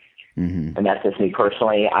admirer. Mm-hmm. And that's just me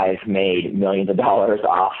personally. I've made millions of dollars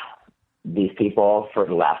off these people for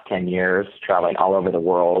the last 10 years, traveling all over the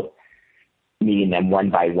world, meeting them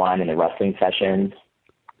one by one in the wrestling sessions,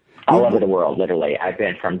 all over the world, literally. I've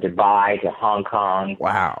been from Dubai to Hong Kong,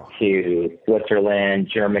 wow, to Switzerland,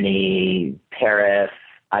 Germany, Paris.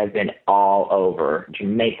 I've been all over,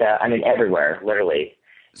 Jamaica. I mean, everywhere, literally,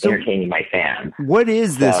 entertaining my fans. What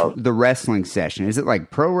is the wrestling session? Is it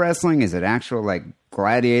like pro wrestling? Is it actual like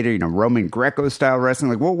gladiator, Roman Greco style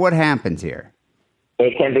wrestling? Like what happens here?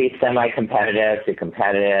 It can be semi-competitive to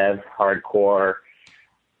competitive, hardcore.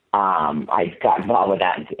 I got involved with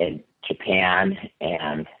that in Japan,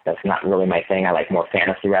 and that's not really my thing. I like more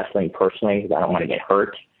fantasy wrestling personally because I don't want to get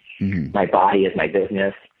hurt. My body is my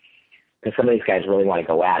business. Because some of these guys really want to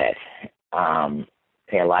go at it.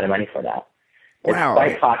 Pay a lot of money for that. It's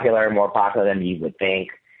quite popular, more popular than you would think.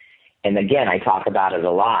 And again, I talk about it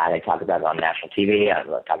a lot. I talk about it on national TV. I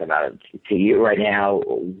talk about it to you right now,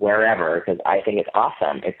 wherever, because I think it's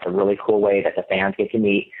awesome. It's a really cool way that the fans get to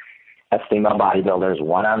meet us female bodybuilders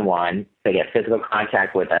one-on-one. They get physical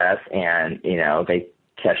contact with us, and, they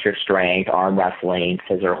test your strength, arm wrestling,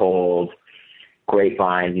 scissor holds,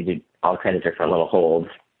 grapevines. You do all kinds of different little holds.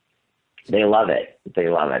 They love it. They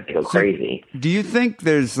go crazy. Do you think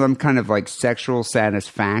there's some kind of like sexual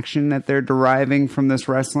satisfaction that they're deriving from this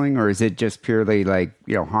wrestling, or is it just purely like,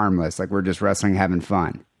 harmless, like we're just wrestling, having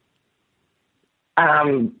fun?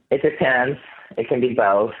 It depends. It can be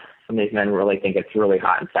both. Some of these men really think it's really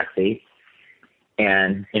hot and sexy,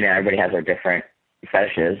 and everybody has their different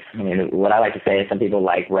fetishes. I mean, what I like to say is some people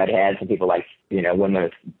like redheads, some people like women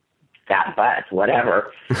with fat butts,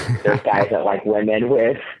 whatever. There's guys that like women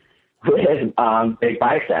with big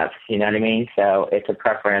biceps, you know what I mean? So it's a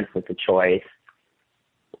preference, it's a choice.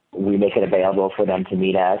 We make it available for them to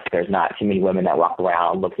meet us. There's not too many women that walk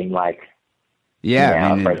around looking like,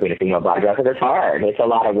 frankly, a female bodybuilder, because it's hard. It's a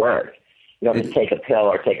lot of work. You don't just take a pill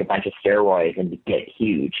or take a bunch of steroids and get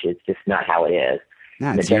huge. It's just not how it is.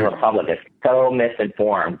 The general public is so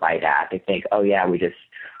misinformed by that. They think, we just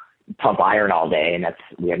pump iron all day and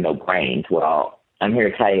we have no brains. Well, I'm here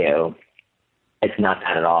to tell you, it's not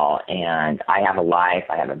that at all. And I have a life.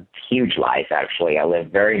 I have a huge life, actually. I live a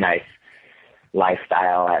very nice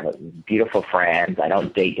lifestyle. I have beautiful friends. I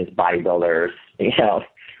don't date just bodybuilders.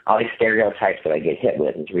 All these stereotypes that I get hit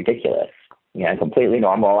with is ridiculous. I'm completely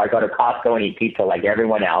normal. I go to Costco and eat pizza like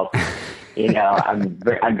everyone else. I'm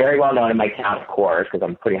very well known in my town, of course, because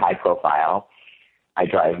I'm pretty high profile. I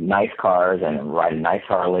drive nice cars and ride a nice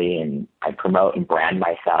Harley, and I promote and brand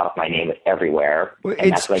myself. My name is everywhere. Well,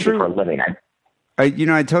 and that's what I do for a living. I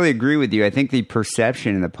totally agree with you. I think the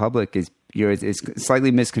perception in the public is, is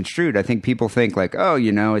slightly misconstrued. I think people think like,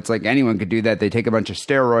 it's like anyone could do that. They take a bunch of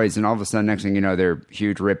steroids and all of a sudden, next thing you know, they're a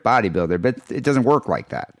huge ripped bodybuilder. But it doesn't work like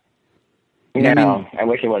that. I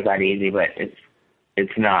wish it was that easy, but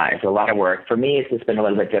it's not. It's a lot of work. For me, it's just been a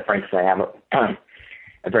little bit different because I have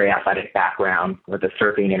a very athletic background with the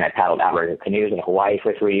surfing, and I paddled outrigger canoes in Hawaii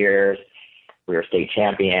for 3 years. We were state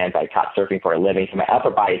champions. I taught surfing for a living, so my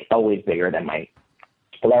upper body is always bigger than my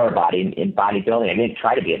lower body in bodybuilding. I didn't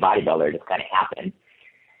try to be a bodybuilder; it just kind of happened.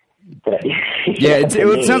 But,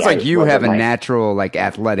 it sounds like you have a natural, like,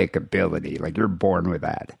 athletic ability. Like you're born with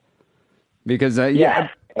that. Because I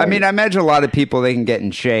imagine a lot of people, they can get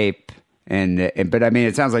in shape, but I mean,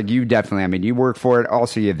 it sounds like you definitely. I mean, you work for it.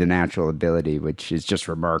 Also, you have the natural ability, which is just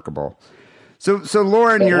remarkable. So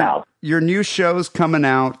Lauren, your new show's coming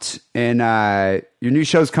out, and your new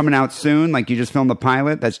show's coming out soon. Like you just filmed the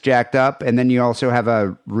pilot, that's jacked up, and then you also have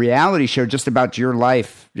a reality show just about your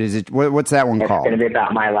life. Is it? What's that one called? It's going to be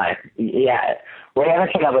about my life. Yeah, we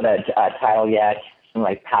haven't come up with a title yet.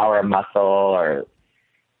 Like Power of Muscle, or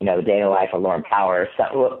the day in the life of Lauren Powers.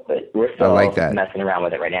 So we're still messing around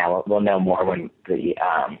with it right now. We'll know more when we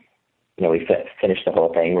finish the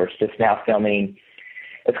whole thing. We're just now filming.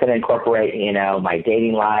 It's going to incorporate, my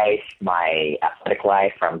dating life, my athletic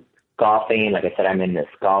life from golfing. Like I said, I'm in this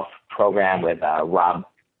golf program with Rob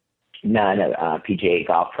Nunn, a PGA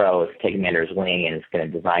Golf Pro, is taking me under his wing, and is going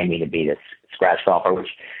to design me to be this scratch golfer, which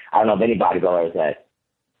I don't know of any bodybuilders that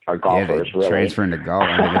are golfers, really. Transfer into golf.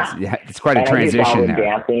 I mean, it's quite a transition. I do ballroom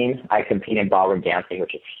dancing. I compete in ballroom dancing,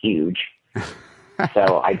 which is huge.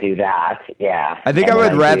 So I do that. Yeah. I think I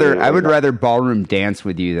would rather ballroom dance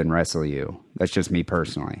with you than wrestle you. That's just me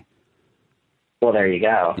personally. Well, there you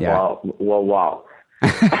go. Yeah. Well, we'll walk.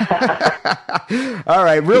 All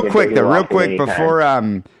right, real quick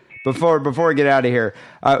before we get out of here,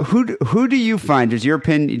 who do you find, is your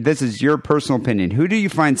opinion? This is your personal opinion. Who do you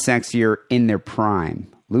find sexier in their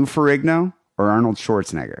prime, Lou Ferrigno or Arnold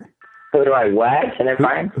Schwarzenegger? Who do I what in their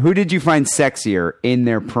prime? Who did you find sexier in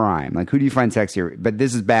their prime? Like, who do you find sexier? But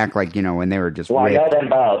this is back, like, when they were just ripped. I know them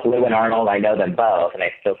both. Lou and Arnold, I know them both, and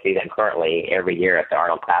I still see them currently every year at the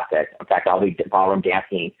Arnold Classic. In fact, I'll be ballroom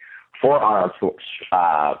dancing for Arnold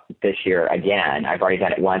this year again. I've already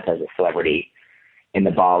done it once as a celebrity in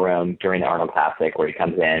the ballroom during the Arnold Classic, where he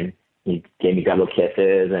comes in. He gave me double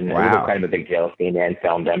kisses, and wow. It was kind of a big deal seeing in,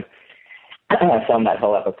 filmed him. I filmed that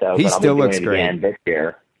whole episode. He still looks great. Again this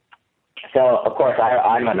year. So, of course,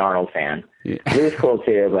 I'm an Arnold fan. Yeah. Lou's cool,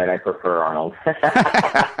 too, but I prefer Arnold.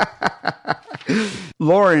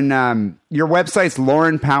 Lauren, your website's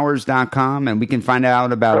laurenpowers.com, and we can find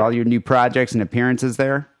out about all your new projects and appearances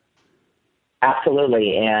there?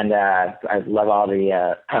 Absolutely, and I'd love all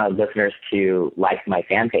the listeners to like my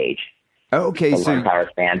fan page. Okay, the so Lauren Powers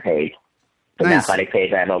fan page. The Nice. athletic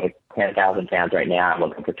page. I have over 10,000 fans right now. I'm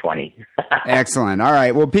looking for 20. excellent. All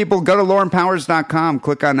right. Well, people, go to laurenpowers.com.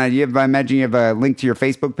 Click on that. I imagine you have a link to your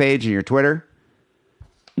Facebook page and your Twitter.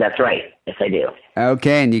 That's right. Yes, I do.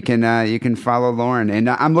 Okay, and you can follow Lauren, and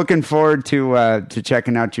I'm looking forward to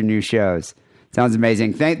checking out your new shows. Sounds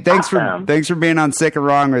amazing. Thanks Awesome. for being on Sick and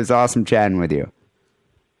Wrong. It was awesome chatting with you.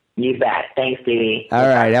 You bet. Thanks, Stevie. All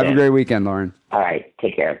right. Have a great weekend, Lauren. All right.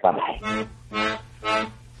 Take care. Bye-bye.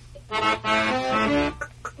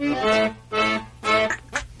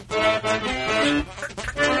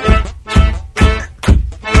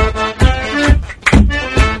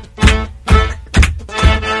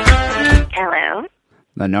 Hello.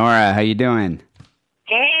 Lenora, how you doing?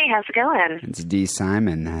 Hey, how's it going? It's D.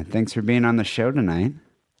 Simon. Thanks for being on the show tonight.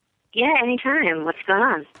 Yeah, anytime. What's going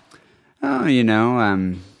on?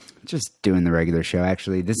 Oh, just doing the regular show.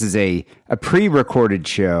 Actually, this is a pre-recorded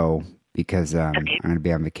show because I'm going to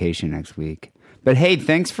be on vacation next week. But hey,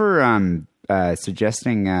 thanks for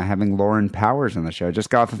suggesting having Lauren Powers on the show. I just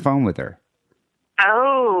got off the phone with her.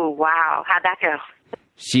 Oh, wow. How'd that go?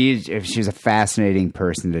 She's a fascinating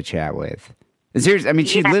person to chat with. Seriously, I mean,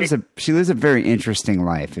 she lives a very interesting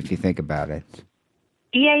life if you think about it.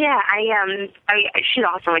 Yeah. She's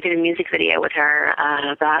awesome. I did a music video with her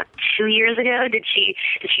about 2 years ago. Did she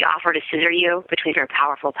offer to scissor you between her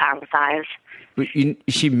powerful thighs?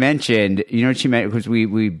 She mentioned, because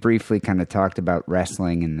we briefly kind of talked about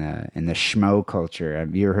wrestling in the schmo culture.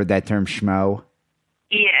 Have you ever heard that term, schmo?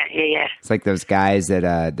 Yeah. It's like those guys that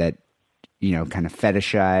kind of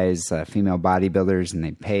fetishize female bodybuilders, and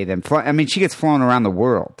they pay them. I mean, she gets flown around the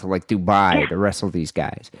world to like Dubai to wrestle these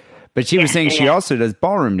guys. But she was saying she also does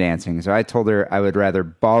ballroom dancing. So I told her I would rather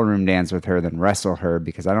ballroom dance with her than wrestle her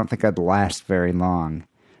because I don't think I'd last very long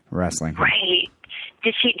wrestling her. Right.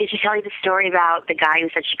 Did she tell you the story about the guy who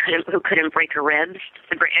said who couldn't break her ribs?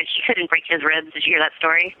 She couldn't break his ribs. Did you hear that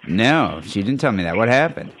story? No, she didn't tell me that. What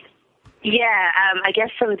happened? Yeah, I guess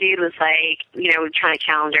some dude was like, trying to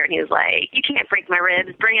challenge her, and he was like, "You can't break my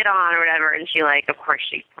ribs, bring it on," or whatever. And she of course,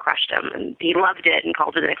 she crushed him, and he loved it and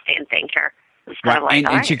called her the next day and thanked her. It was kind of like,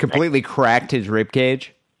 and she completely cracked his rib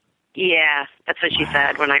cage. Yeah, that's what she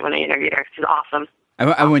said when I interviewed her. She's awesome.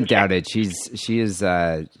 I wouldn't doubt it. She is.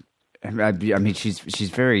 I mean, she's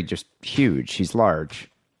very just huge. She's large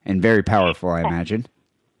and very powerful, I imagine.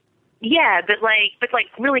 Yeah, but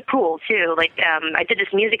really cool too. I did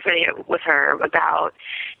this music video with her about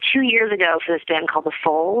 2 years ago for this band called The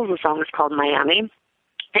Foals. The song is called Miami.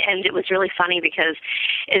 And it was really funny because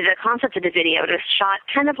the concept of the video, it was shot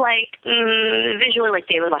kind of visually like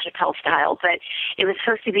David LaChapelle style, but it was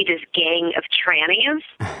supposed to be this gang of trannies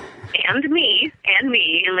and me in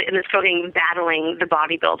this building battling the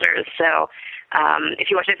bodybuilders. So if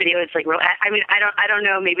you watch that video, it's like real. I mean, I don't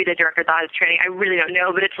know. Maybe the director thought it was training. I really don't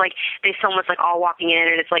know. But it's like they film us all walking in,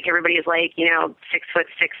 and it's like everybody is 6'6"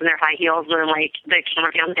 in their high heels, and then the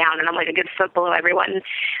camera comes down, and I'm a good foot below everyone.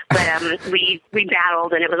 But we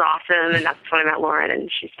battled, and it was awesome, and that's when I met Lauren, and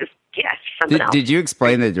she's just she's something else. Did you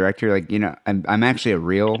explain to the director I'm actually a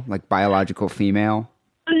real biological female?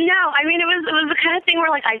 No, I mean it was the kind of thing where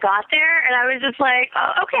I got there and I was just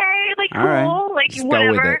okay, cool, right.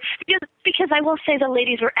 Whatever. Because I will say the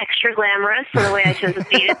ladies were extra glamorous, so the way I chose to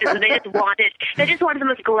see it is they just wanted the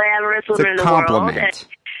most glamorous women in the compliment. world.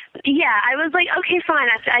 Yeah, I was okay, fine.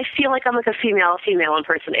 I feel like I'm a female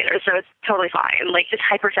impersonator, so it's totally fine. Just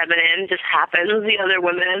hyper feminine just happens. The other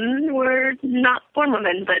women were not born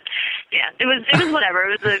women, but yeah, it was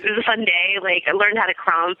whatever. It was a fun day. I learned how to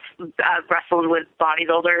crump, wrestled with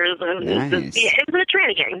bodybuilders, and nice. it was a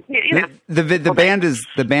tranny gang.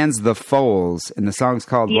 The band's The Foals, and the song's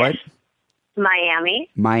called what?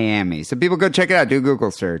 Miami. So people go check it out. Do a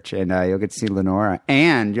Google search, and you'll get to see Lenora,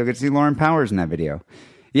 and you'll get to see Lauren Powers in that video.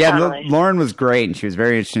 Yeah, totally. Lauren was great, and she was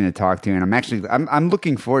very interesting to talk to. And I'm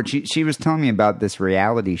looking forward. She was telling me about this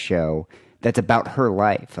reality show that's about her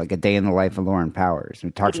life, like a day in the life of Lauren Powers.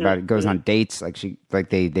 And it talks about it goes on dates,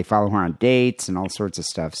 they follow her on dates and all sorts of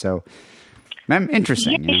stuff. So,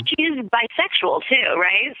 interesting. Yeah, she's bisexual too,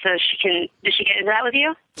 right? So did she get into that with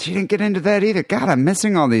you? She didn't get into that either. God, I'm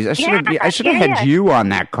missing all these. I should have had you on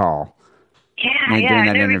that call. Yeah, because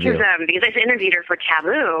I interviewed her for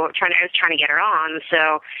Taboo. I was trying to get her on.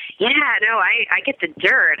 So, I get the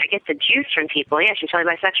dirt. I get the juice from people. Yeah, she's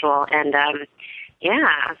totally bisexual. And,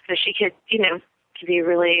 so she could, to be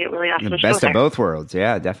really, really awesome. The best of both worlds.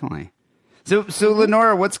 Yeah, definitely. So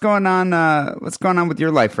Lenora, what's going on with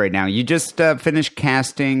your life right now? You just finished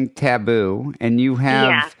casting Taboo, and you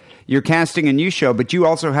have you're casting a new show, but you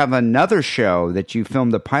also have another show that you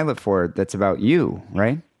filmed a pilot for that's about you,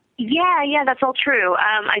 right? Yeah, that's all true.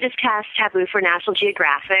 I just cast Taboo for National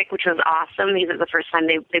Geographic, which was awesome because it was the first time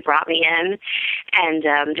they brought me in,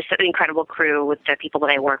 and just an incredible crew with the people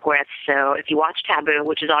that I work with. So if you watch Taboo,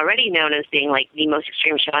 which is already known as being like the most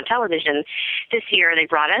extreme show on television, this year they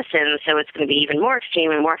brought us in, so it's going to be even more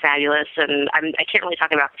extreme and more fabulous. And I can't really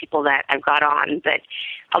talk about people that I've got on, but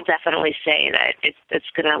I'll definitely say that it's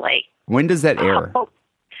going to like. When does that air?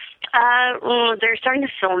 They're starting to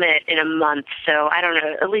film it in a month, so I don't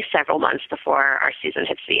know, at least several months before our season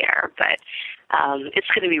hits the air. But it's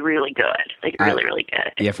going to be really good, like really, really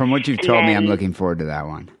good. Yeah, from what you've told me, I'm looking forward to that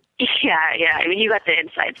one. Yeah. I mean, you got the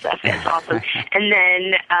inside stuff. It's awesome. And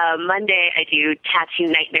then Monday, I do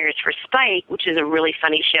Tattoo Nightmares for Spike, which is a really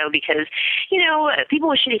funny show because, people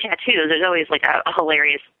with shitty tattoos, there's always like a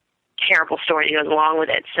hilarious terrible story that goes along with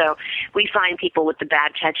it. So we find people with the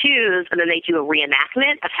bad tattoos, and then they do a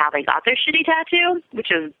reenactment of how they got their shitty tattoo, which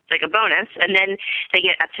is like a bonus. And then they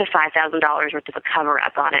get up to $5,000 worth of a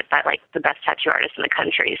cover-up on it by like the best tattoo artist in the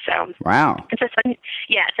country. So wow, it's a fun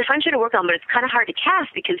show to work on, but it's kind of hard to cast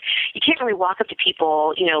because you can't really walk up to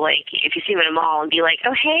people, like if you see them in a mall and be like,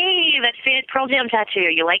 oh hey, that faded Pearl Jam tattoo,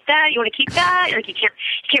 you like that? You want to keep that? Like you can't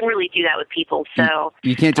really do that with people. So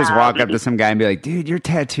you can't just walk up to some guy and be like, dude, your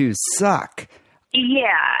tattoos suck.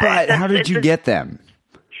 Yeah. But how did you get them?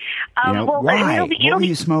 Why? What were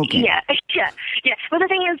you smoking? Yeah. Well, the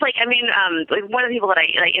thing is, one of the people that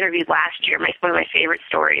I interviewed last year, one of my favorite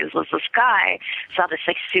stories was this guy saw this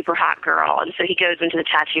like super hot girl, and so he goes into the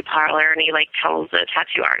tattoo parlor and he like tells the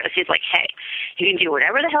tattoo artist, he's like, hey, you can do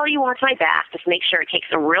whatever the hell you want to my back, just make sure it takes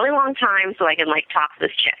a really long time so I can like talk to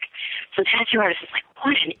this chick. So the tattoo artist is like,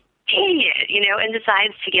 what an idiot, and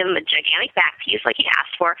decides to give him a gigantic back piece like he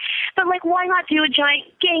asked for. But, like, why not do a giant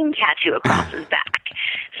gang tattoo across his back?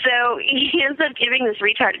 So he ends up giving this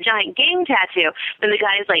retard a giant gang tattoo. And the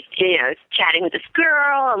guy's, like, chatting with this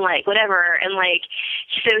girl and, like, whatever. And, like,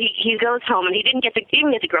 so he goes home and he didn't get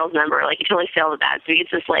the girl's number. Like, he totally failed at that. So he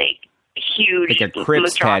gets this, like, huge... Like a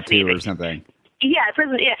Crips tattoo or something. Yeah,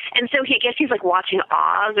 prison. Yeah, and so I guess he's like watching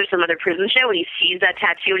Oz or some other prison show, and he sees that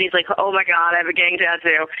tattoo, and he's like, "Oh my god, I have a gang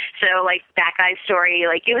tattoo." So like that guy's story,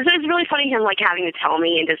 like it was really funny him like having to tell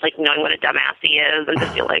me and just like knowing what a dumbass he is, and just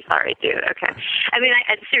feel like, all right, dude, okay. I mean,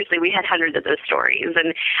 seriously, we had hundreds of those stories, and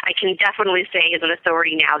I can definitely say as an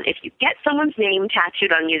authority now that if you get someone's name tattooed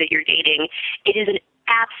on you that you're dating, it is an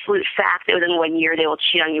absolute fact that within 1 year they will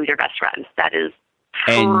cheat on you with your best friend. That is.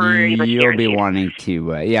 And you'll be wanting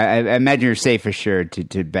to, I imagine you're safe assured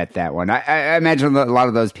to bet that one. I imagine a lot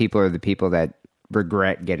of those people are the people that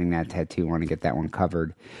regret getting that tattoo, want to get that one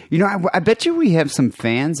covered. I bet you we have some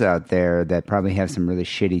fans out there that probably have some really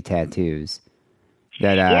shitty tattoos.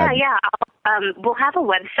 Yeah. We'll have a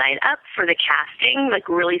website up for the casting, like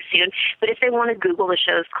really soon. But if they want to Google the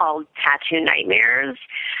show, it's called Tattoo Nightmares.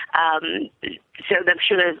 So I'm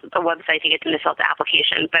sure there's a website to get them to fill out the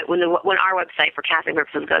application. But when our website for casting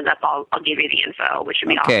purposes goes up, I'll give you the info, which would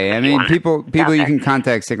be awesome. Okay, I mean, people you can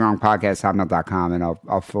contact SickandWrongPodcast@hotmail.com, and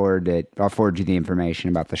I'll forward it. I'll forward you the information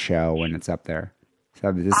about the show when it's up there.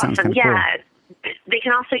 So this sounds kind of cool. They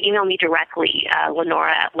can also email me directly,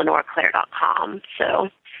 Lenora@LenoraClaire.com. So.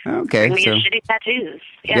 Okay, so shitty tattoos.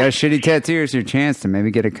 Yeah, shitty tattoos. Your chance to maybe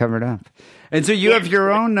get it covered up. And so you have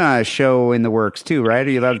your own show in the works too, right? Are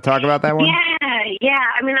you allowed to talk about that one? Yeah.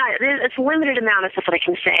 I mean, it's a limited amount of stuff that I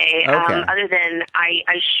can say. Okay. Other than I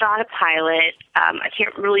shot a pilot. I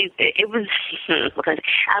can't really. It was.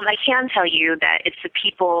 I can tell you that it's the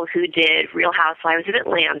people who did Real Housewives of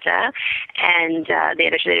Atlanta, and the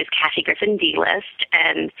other show is Kathy Griffin D-List,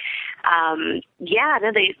 and.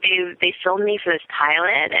 They filmed me for this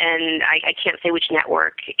pilot, and I can't say which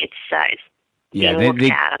network it's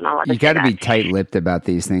you got to be tight-lipped about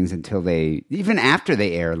these things until even after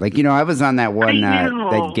they air. Like, I was on that one,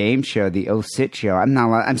 that game show, the Sit show.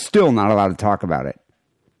 I'm still not allowed to talk about it.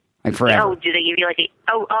 Like forever. Oh, do they give you like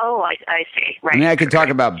I see. Right. I mean, I could talk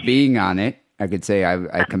about being on it. I could say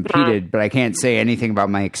I competed, but I can't say anything about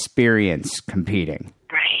my experience competing.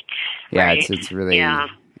 Right. Yeah, right. it's really... Yeah.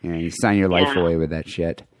 You sign your life away with that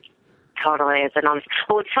shit. Totally. It's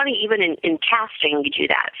funny, even in casting, you do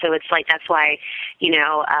that. So it's like, that's why,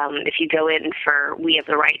 if you go in for, we have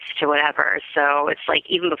the rights to whatever. So it's like,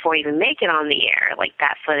 even before you even make it on the air, like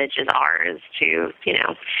that footage is ours to,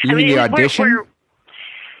 You mean the audition?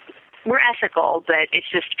 We're ethical, but it's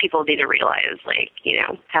just people need to realize, like,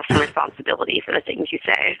 have some responsibility for the things you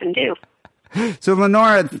say and do. So,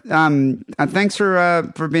 Lenora, thanks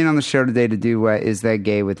for being on the show today to do Is That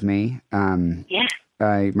Gay with me.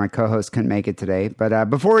 My co-host couldn't make it today. But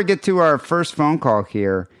before we get to our first phone call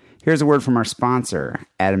here, Here's a word from our sponsor,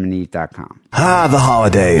 AdamandEve.com. Ah, the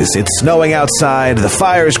holidays. It's snowing outside, the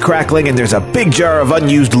fire's crackling, and there's a big jar of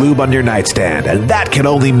unused lube on your nightstand. And that can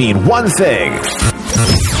only mean one thing.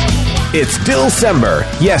 It's Dilcember.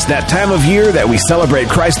 Yes, that time of year that we celebrate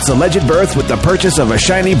Christ's alleged birth with the purchase of a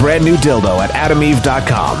shiny brand new dildo at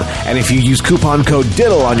AdamEve.com. And if you use coupon code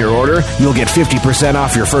DIDDLE on your order, you'll get 50%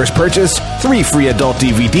 off your first purchase, 3 free adult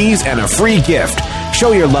DVDs, and a free gift.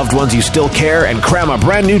 Show your loved ones you still care and cram a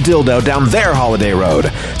brand new dildo down their holiday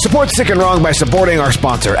road. Support Sick and Wrong by supporting our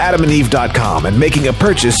sponsor, AdamandEve.com, and making a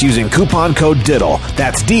purchase using coupon code DIDDLE.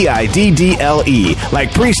 That's DIDDLE,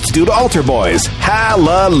 like priests do to altar boys.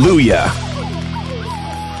 Hallelujah. All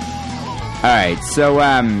right, so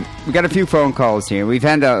we got a few phone calls here. We've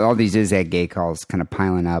had all these Is That Gay calls kind of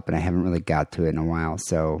piling up, and I haven't really got to it in a while,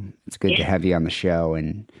 so it's good to have you on the show.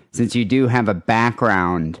 And since you do have a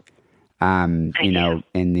background, you know,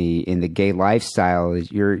 in the gay lifestyle,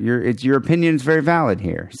 your opinion is very valid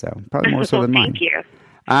here. So probably more so than mine. Thank you.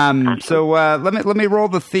 So let me roll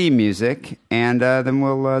the theme music, and then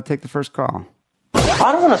we'll take the first call.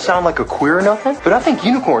 I don't want to sound like a queer or nothing, but I think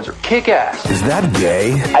unicorns are kick-ass. Is that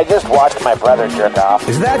gay? I just watched my brother jerk off.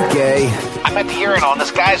 Is that gay? I'm at the urinal and this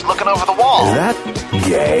guy's looking over the wall. Is that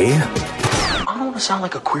gay? I don't want to sound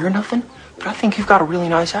like a queer or nothing, but I think you've got a really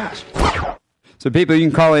nice ass. So people, you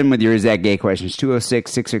can call in with your Is That Gay questions,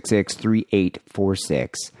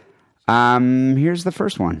 206-666-3846. Here's the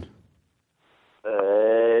first one.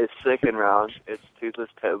 Sick and Wrong. It's Toothless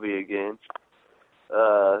Toby again.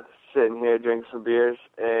 Sitting here drinking some beers,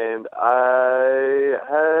 and I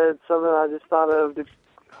had something I just thought of.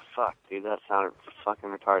 Fuck, dude, that sounded fucking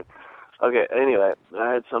retarded. Okay, anyway,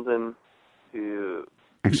 I had something to...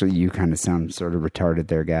 Actually, you kind of sound sort of retarded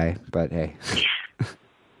there, guy, but hey.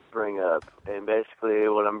 bring up, and basically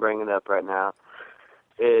what I'm bringing up right now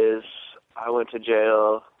is I went to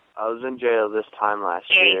jail. I was in jail this time last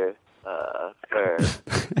year.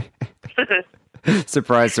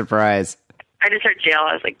 Surprise, surprise. I just heard jail.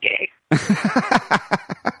 I was like, gay.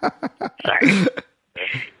 Sorry.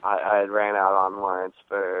 I had ran out on warrants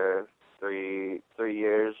for three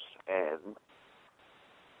years and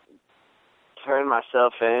turned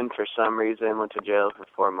myself in for some reason. Went to jail for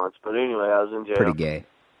 4 months. But anyway, I was in jail. Pretty gay.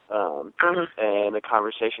 And a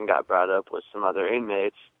conversation got brought up with some other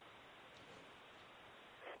inmates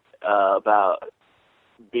about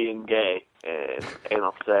being gay and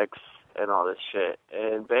anal sex and all this shit.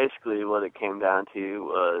 And basically what it came down to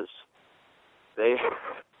was they...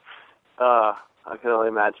 I can only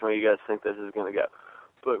imagine where you guys think this is going to go.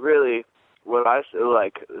 But really, what I...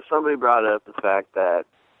 Like, somebody brought up the fact that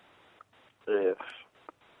if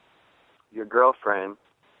your girlfriend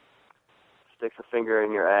sticks a finger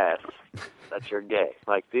in your ass, that you're gay.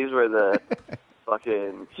 Like, these were the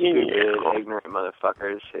fucking stupid, ignorant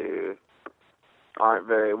motherfuckers who aren't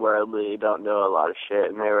very worldly, don't know a lot of shit,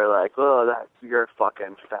 and they were like, "Oh, you're a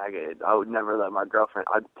fucking faggot. I would never let my girlfriend.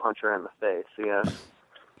 I'd punch her in the face." You know.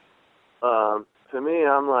 To me,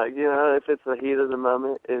 I'm like, you know, if it's the heat of the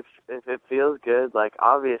moment, if it feels good, like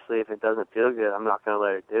obviously, if it doesn't feel good, I'm not gonna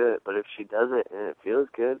let her do it. But if she does it and it feels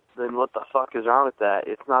good, then what the fuck is wrong with that?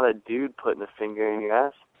 It's not a dude putting a finger in your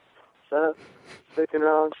ass. So, Sick and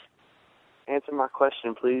Wrong, answer my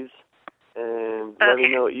question, please, and let me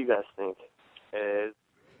know what you guys think.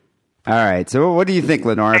 All right. So what do you think,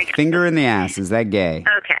 Lenora? Finger in the ass. Is that gay?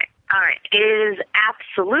 Okay. All right. It is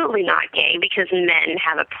absolutely not gay because men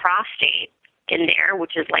have a prostate in there,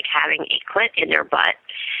 which is like having a clit in their butt,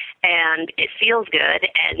 and it feels good.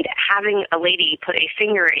 And having a lady put a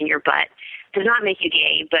finger in your butt does not make you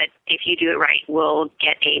gay, but if you do it right, will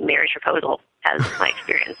get a marriage proposal, as my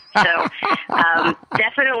experience. So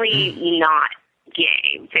definitely not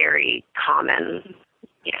gay. Very common.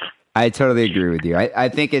 Yeah. I totally agree with you. I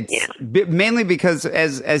think it's mainly because,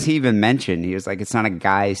 as he even mentioned, he was like, it's not a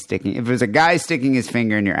guy sticking. If it was a guy sticking his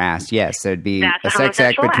finger in your ass, yes, there'd be a sex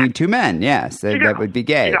act between two men. Yes, that would be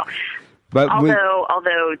gay. But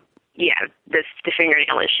although, the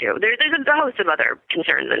fingernail issue, there's a host of other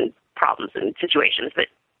concerns and problems and situations, but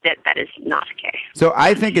that is not gay. So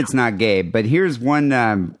I think it's not gay. But here's one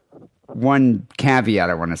caveat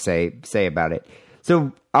I want to say about it.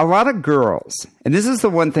 So a lot of girls, and this is the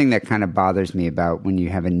one thing that kind of bothers me about when you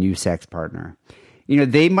have a new sex partner, you know,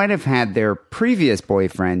 they might have had their previous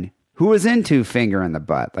boyfriend who was into finger in the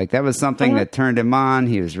butt. Like that was something that turned him on.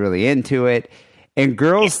 He was really into it. And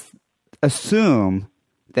girls assume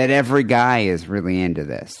that every guy is really into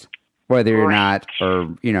this, whether you're not,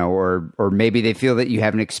 or, you know, or maybe they feel that you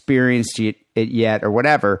haven't experienced it yet or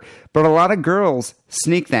whatever. But a lot of girls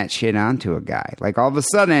sneak that shit onto a guy. Like all of a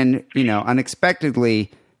sudden, you know,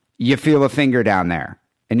 unexpectedly, you feel a finger down there.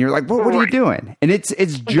 And you're like, well, what are you doing? And it's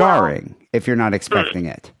jarring if you're not expecting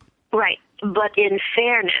it. Right. But in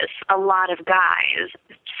fairness, a lot of guys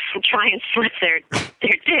try and slip their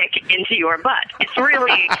dick into your butt. It's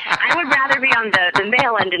really, I would rather be on the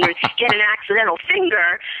male end and get an accidental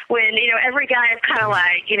finger when, every guy is kind of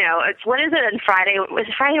like, it's, what is it on Friday? Was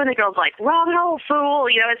it Friday when the girl's like, wrong hole, fool?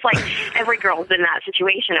 It's like every girl's in that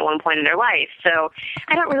situation at one point in their life. So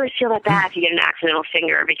I don't really feel that bad if you get an accidental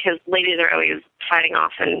finger because ladies are always fighting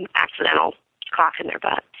off an accidental cock in their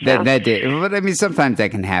butt. So. That did. But I mean, sometimes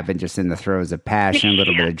that can happen just in the throes of passion, a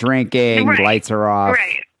little bit of drinking, lights are off.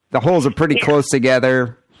 Right. The holes are pretty close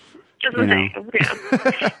together. Just the same. Yeah.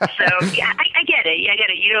 So yeah, I get it. I get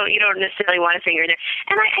it. You don't necessarily want a finger there.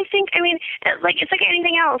 And I think, like it's like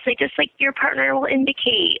anything else. Like just like your partner will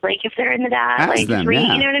indicate, like if they're into that, Ask like them, you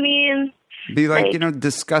yeah. know what I mean. Be like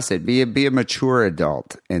discuss it. Be a mature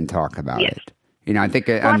adult and talk about it. I think.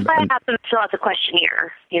 Well, that's why I have to fill out the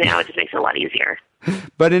questionnaire. It just makes it a lot easier.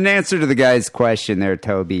 But in answer to the guy's question there,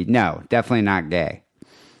 Toby, no, definitely not gay.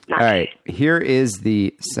 All right, here is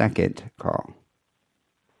the second call.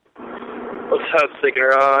 What's up, Sick and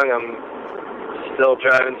Wrong? I'm still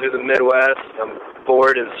driving through the Midwest. I'm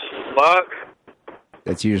bored as fuck.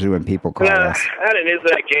 That's usually when people call us. I had an Is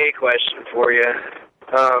That Gay question for you.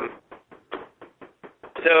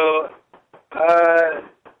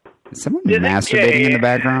 Is someone masturbating in the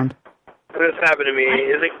background? This happened to me.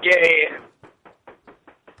 Is it gay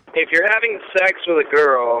if you're having sex with a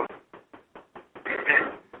girl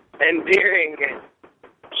and during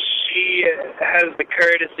she has the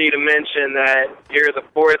courtesy to mention that you're the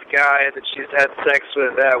fourth guy that she's had sex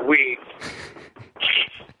with that week,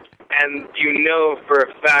 and you know for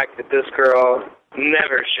a fact that this girl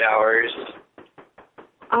never showers.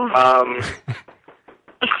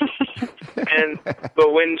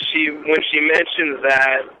 But when she mentions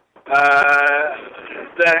that,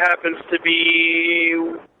 that happens to be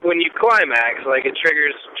when you climax, like it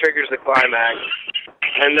triggers the climax,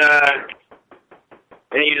 and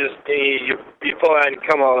you pull out and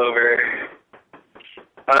come all over.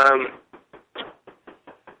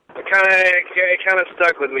 It kind of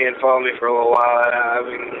stuck with me and followed me for a little while. I've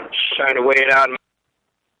been trying to weigh it out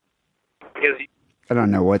because. I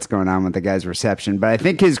don't know what's going on with the guy's reception, but I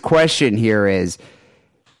think his question here is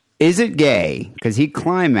it gay? Because he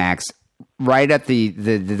climaxed right at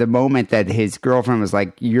the moment that his girlfriend was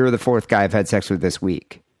like, you're the fourth guy I've had sex with this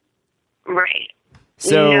week. Right.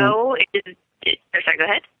 So, no, sorry, go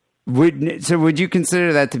ahead. Would you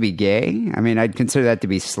consider that to be gay? I mean, I'd consider that to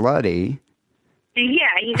be slutty.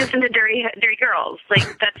 Yeah, he's just into dirty girls.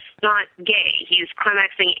 Like, that's not gay. He's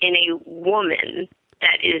climaxing in a woman.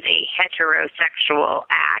 That is a heterosexual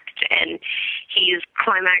act, and he's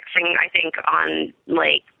climaxing, I think, on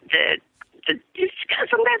like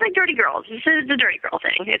some guys like dirty girls. This is the dirty girl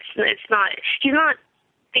thing. It's not. He's not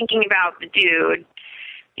thinking about the dude,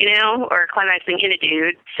 or climaxing in a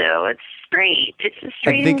dude. So it's straight. It's a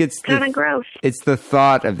straight. I think it's kind of gross. It's the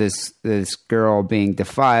thought of this girl being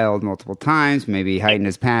defiled multiple times, maybe heighten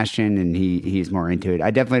his passion, and he's more into it. I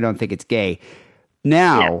definitely don't think it's gay.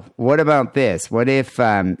 Now, What about this? What if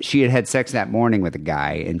she had sex that morning with a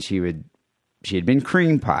guy and she had been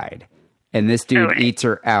cream pied, and this dude eats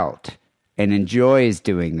her out and enjoys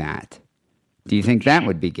doing that? Do you think that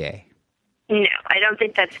would be gay? No, I don't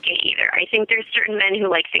think that's gay either. I think there's certain men who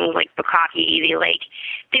like things like bukkake. They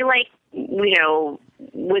like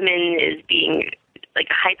women as being like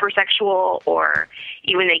hypersexual, or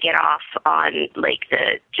even they get off on like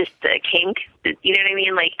the kink. You know what I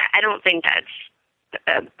mean? Like, I don't think that's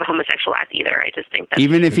a homosexual act either. I just think that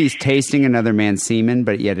even if he's tasting another man's semen,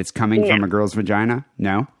 but yet it's coming from a girl's vagina.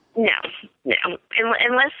 No. Unless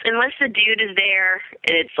the dude is there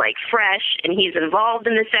and it's like fresh and he's involved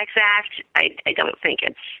in the sex act, I don't think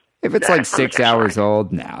it's. If it's like 6 hours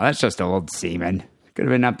old, no, that's just old semen. Could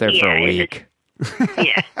have been up there for a week.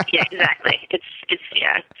 Yeah, exactly. It's.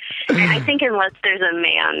 I think unless there's a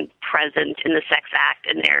man present in the sex act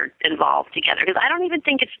and they're involved together, because I don't even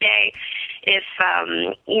think it's gay if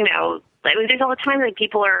there's all the time like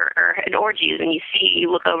people are in orgies and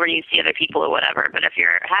you look over and you see other people or whatever. But if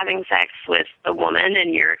you're having sex with a woman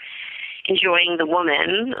and you're enjoying the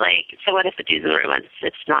woman, like, so what if the dude's in the room?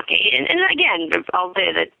 It's not gay. And again, I'll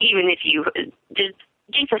say that even if you did.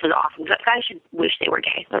 Jesus is awesome. Guys should wish they were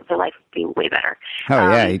gay. Their life would be way better.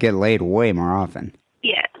 Oh, yeah. You get laid way more often.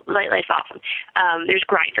 Yeah, life's awesome. There's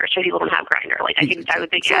Grindr, so people don't have Grindr. Like, I would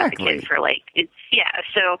big advocate for, like, it's, yeah.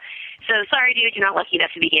 So sorry, dude, you're not lucky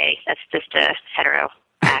enough to be gay. That's just a hetero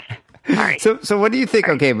act. Sorry. So what do you think?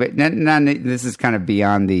 Okay, but this is kind of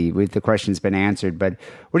beyond the question's been answered, but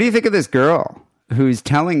what do you think of this girl who's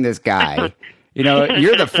telling this guy, You know,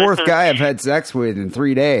 you're the fourth guy I've had sex with in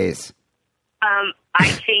 3 days. I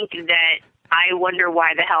think that I wonder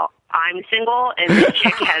why the hell I'm single and the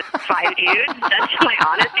chick has 5 dudes. That's my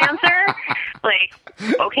honest answer. Like,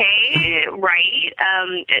 okay, right.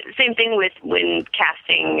 Same thing with when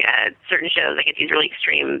casting certain shows. I get these really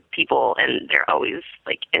extreme people, and they're always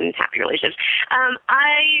like in happy relationships.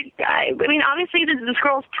 I mean, obviously, this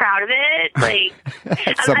girl's proud of it. Like,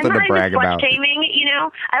 something to brag about. Shaming, you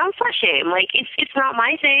know, I don't slut shame. Like, it's not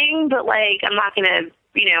my thing, but like, I'm not gonna,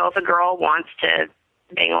 you know, if a girl wants to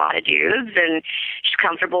bang a lot of dudes and she's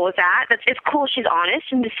comfortable with that, it's cool. She's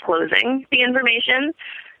honest and disclosing the information.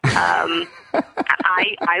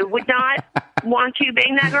 I would not want to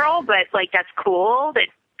bang that girl, but like, that's cool that,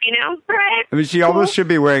 you know, right? I mean, she almost should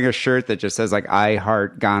be wearing a shirt that just says like, I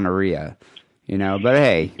heart gonorrhea, you know, but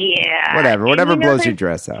hey, yeah, whatever blows your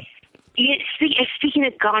dress up. Yeah, speaking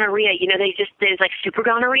of gonorrhea, you know, there's like super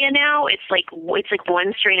gonorrhea now. It's like one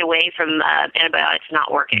strain away from antibiotics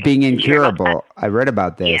not working. Being incurable. I read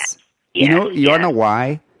about this. Yeah. You want to know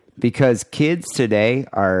why? Because kids today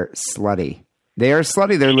are slutty. They are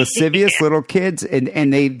slutty. They're lascivious little kids,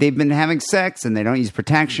 and they've been having sex, and they don't use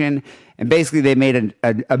protection. And basically, they made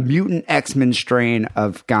a mutant X-Men strain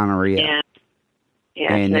of gonorrhea.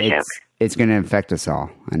 Yeah, and it's going to infect us all.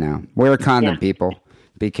 I know. Wear a condom, people.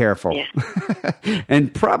 Be careful. Yeah.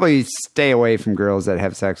 And probably stay away from girls that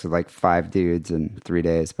have sex with like 5 dudes in 3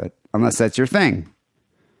 days, but unless that's your thing.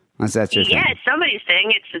 Yeah, it's somebody's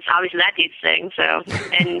thing. It's obviously that dude's thing. So,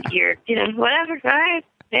 and you're, you know, whatever. All right.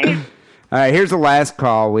 Hey. All right, here's the last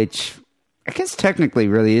call, which I guess technically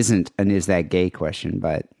really isn't an is that gay question,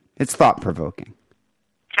 but it's thought-provoking.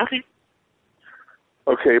 Okay.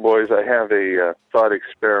 Okay, boys, I have a thought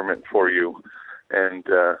experiment for you, and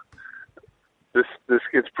this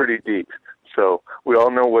gets pretty deep. So we all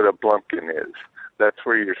know what a blumpkin is. That's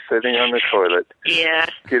where you're sitting on the toilet,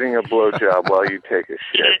 getting a blowjob while you take a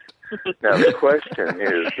shit. Now the question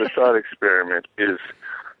is, the thought experiment is,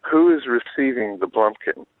 who is receiving the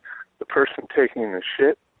blumpkin? The person taking the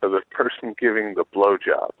shit or the person giving the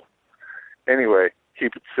blowjob? Anyway,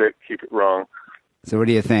 keep it sick, keep it wrong. So what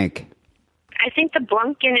do you think? I think the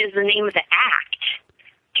blumpkin is the name of the act.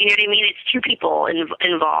 Do you know what I mean? It's 2 people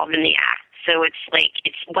involved in the act. So it's like,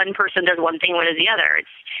 it's one person does one thing, one does the other.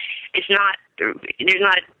 It's you're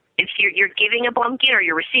giving a blumpkin or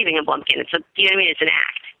you're receiving a blumpkin. It's you know what I mean? It's an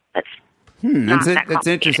act. That's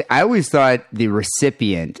interesting. I always thought the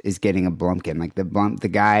recipient is getting a blumpkin, like the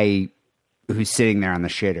guy who's sitting there on the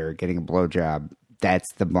shitter getting a blowjob.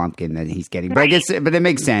 That's the blumpkin that he's getting. But I guess, but it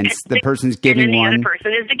makes sense. The person's giving and then one. The other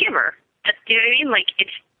person is the giver. You know what I mean? Like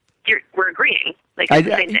we're agreeing. Like it's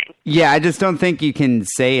the same thing. Yeah, I just don't think you can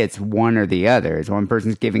say it's one or the other. It's one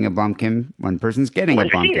person's giving a blumpkin, one person's getting a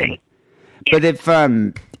blumpkin. Yeah. But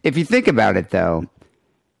if you think about it, though,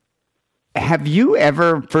 have you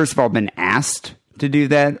ever, first of all, been asked to do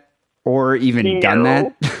that or even done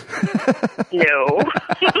that? No.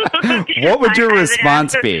 What would your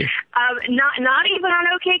response be? Not even on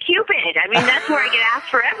OkCupid. I mean, that's where I get asked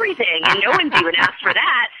for everything, and no one's even asked for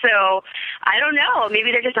that. So I don't know.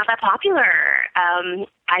 Maybe they're just not that popular.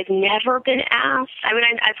 I've never been asked. I mean,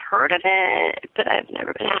 I've heard of it, but I've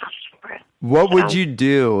never been asked for it. What would you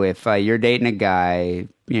do if you're dating a guy,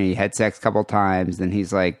 you know, you had sex a couple times, and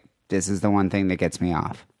he's like, this is the one thing that gets me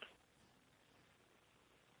off?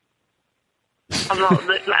 I'm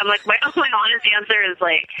like, my honest answer is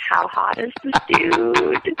like, how hot is this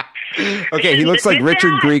dude? Okay, he looks like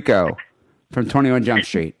Richard Grieco from 21 Jump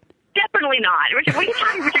Street. Definitely not. Richard, what are you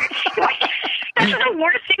talking about? That's the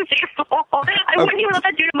worst example. I wouldn't even let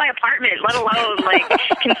that dude in my apartment, let alone like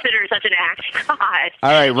consider such an act. God.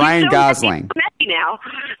 All right, Ryan Gosling. Messy now.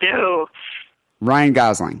 No. Ryan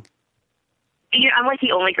Gosling. You know, I'm like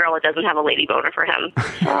the only girl that doesn't have a lady boner for him.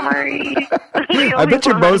 Sorry. I bet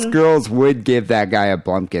you most girls would give that guy a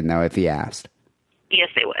blumpkin, though, if he asked. Yes,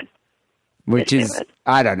 they would. Which is,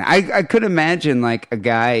 I don't know. I could imagine, like, a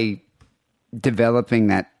guy developing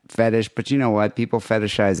that fetish, but you know what? People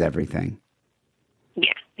fetishize everything.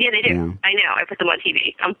 Yeah, they do. You know? I know. I put them on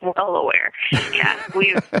TV. I'm well aware. Yeah,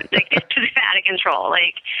 it's just out of control.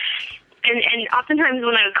 Like, and oftentimes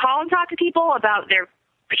when I would call and talk to people about their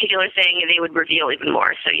particular thing, they would reveal even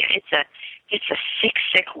more. So yeah, it's a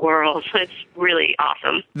sick world. It's really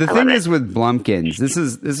awesome. The thing is with blumpkins, this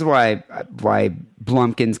is why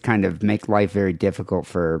blumpkins kind of make life very difficult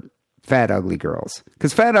for fat ugly girls.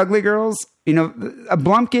 Because fat ugly girls, you know, a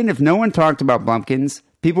blumpkin, if no one talked about blumpkins,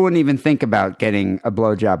 people wouldn't even think about getting a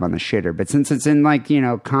blowjob on the shitter. But since it's in, like, you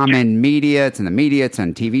know, common media, it's in the media, it's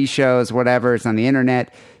on TV shows, whatever, it's on the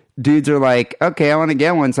internet, dudes are like, okay, I want to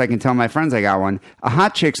get one so I can tell my friends I got one. A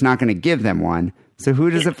hot chick's not going to give them one. So who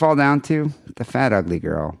does it fall down to? The fat, ugly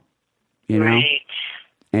girl. You know? Right.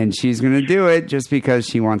 And she's going to do it just because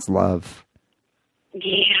she wants love.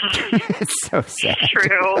 Yeah. It's so sad.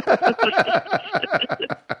 True.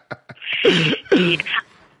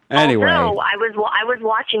 Anyway. Also, I was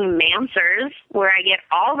watching Mansers, where I get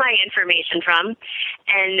all my information from,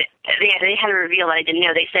 and they had a reveal that I didn't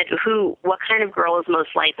know. They said what kind of girl is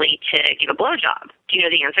most likely to give a blowjob. Do you know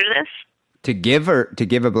the answer to this? To give a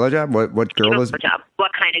blowjob? What girl is? Blowjob.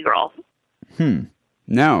 What kind of girl?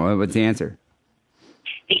 No. What's the answer?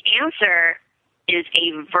 The answer is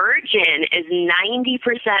a virgin is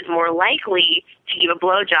 90% more likely to give a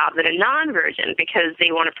blowjob than a non-virgin because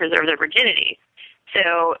they want to preserve their virginity.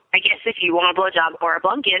 So I guess if you want a blowjob or a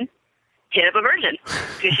blumpkin, hit up a virgin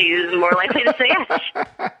because she's more likely to say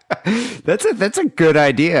yes. That's a good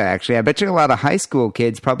idea, actually. I bet you a lot of high school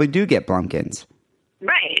kids probably do get blumpkins.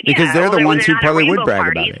 Right. Because they're the ones who probably would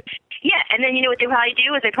brag about it. Yeah, and then you know what they probably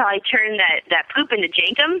do is they probably turn that poop into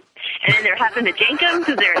jankum, and then they're having to jankum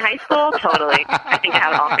because they're in high school. Totally. I think I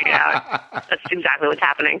have it all figured out. That's exactly what's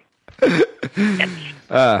happening.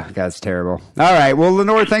 That's terrible. All right. Well,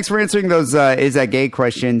 Lenore, thanks for answering those Is That Gay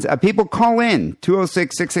questions. People call in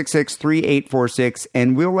 206-666-3846,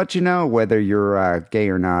 and we'll let you know whether you're gay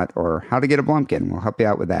or not or how to get a blumpkin. We'll help you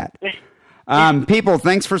out with that. People,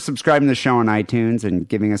 thanks for subscribing to the show on iTunes and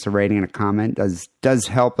giving us a rating and a comment. Does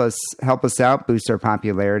help us out, boost our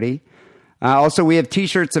popularity. Also, we have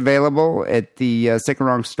T-shirts available at the Sick and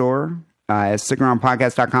Wrong store. At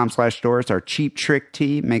sickandwrongpodcast.com/store. It's our cheap trick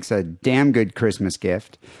tee. Makes a damn good Christmas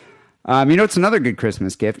gift. It's another good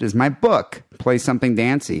Christmas gift is my book, Play Something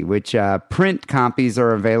Dancy, which print copies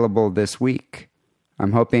are available this week.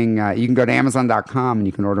 I'm hoping you can go to Amazon.com and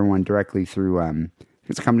you can order one directly through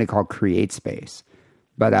it's a company called CreateSpace.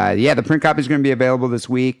 But the print copy is going to be available this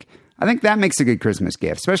week. I think that makes a good Christmas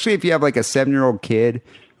gift, especially if you have like a 7-year-old kid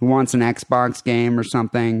who wants an Xbox game or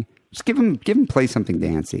something. Just give them Play Something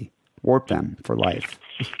Dancy. Warp them for life.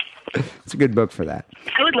 It's a good book for that.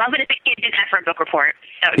 I would love it if a kid did that for a book report.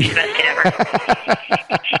 That would be the best kid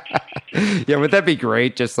ever. Yeah, would that be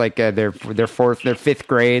great? Just like their fifth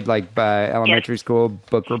grade, like elementary school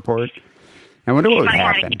book report. I wonder what would happen. If I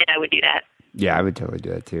had a kid, I would do that. Yeah, I would totally do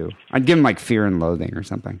that too. I'd give them like Fear and Loathing or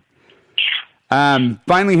something.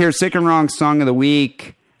 Finally, here, Sick and Wrong Song of the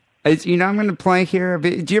Week. I'm going to play here.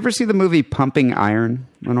 Do you ever see the movie Pumping Iron,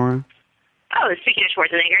 Lenora? Oh, speaking of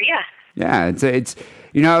Schwarzenegger, yeah. Yeah, it's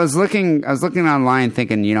I was looking online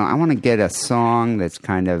thinking, I want to get a song that's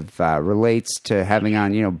kind of relates to having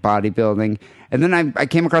on, bodybuilding. And then I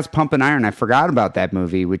came across Pumping Iron. I forgot about that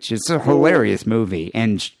movie, which is a hilarious movie.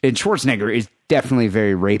 And Schwarzenegger is definitely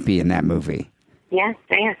very rapey in that movie. Yeah,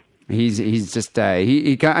 yeah. He's just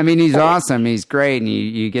he's awesome. He's great, and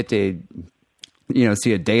you get to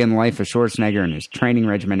see a day in the life of Schwarzenegger and his training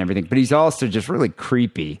regimen and everything. But he's also just really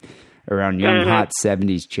creepy around young, hot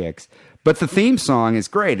 70s chicks. But the theme song is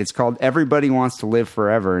great. It's called Everybody Wants to Live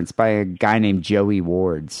Forever. It's by a guy named Joey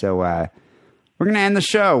Ward. So we're going to end the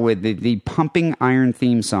show with the Pumping Iron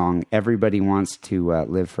theme song, Everybody Wants to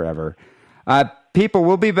Live Forever. People,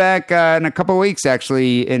 we'll be back in a couple weeks,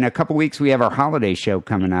 actually. In a couple weeks, we have our holiday show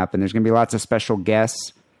coming up, and there's going to be lots of special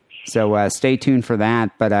guests. So stay tuned for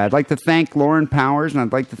that. But I'd like to thank Lauren Powers, and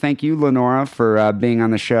I'd like to thank you, Lenora, for being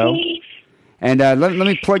on the show. And let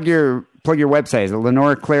me plug your website. Is it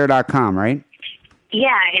LenoraClaire.com, right?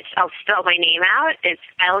 Yeah, I'll spell my name out. It's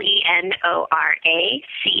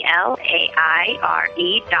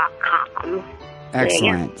LENORACLAIRE.com.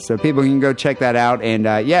 Excellent. So people can go check that out. And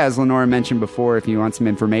as Lenora mentioned before, if you want some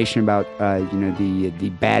information about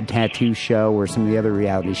the Bad Tattoo Show or some of the other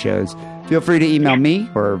reality shows, feel free to email me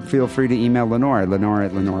or feel free to email Lenora at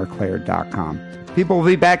LenoraClaire.com. People will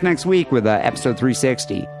be back next week with episode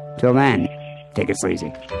 360. Till then, take it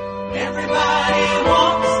sleazy. Everybody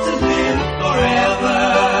wants to live forever.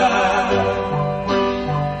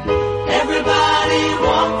 Everybody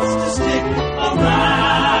wants to stick around.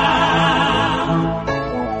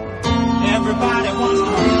 Everybody wants to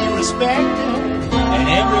be respected. And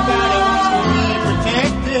everybody wants to be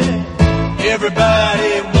protected.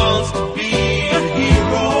 Everybody wants to be a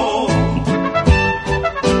hero.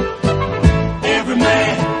 Every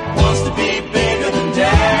man wants to be bigger than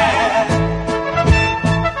dad.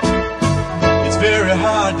 It's very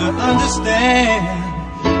hard to understand.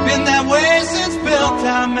 Been that way since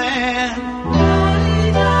Belltime Man.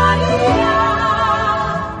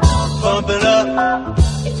 Pump it up,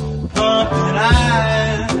 pumping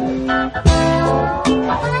iron.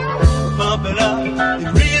 Pump it up,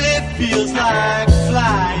 it really feels like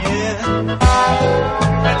flying.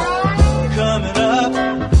 Coming up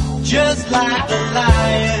just like a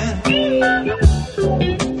lion.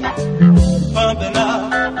 Pumping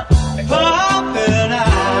up, pumping out.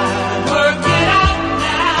 Work it out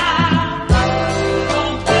now.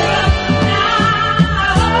 Pump it up now.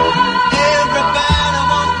 Everybody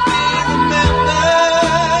wants to be remembered.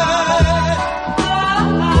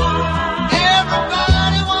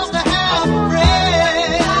 Everybody wants to have a friend.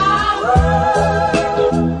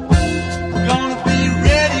 Gonna be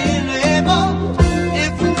ready and able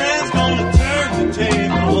if a friend's gonna turn the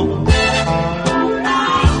table.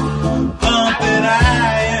 Pumping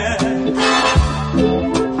iron.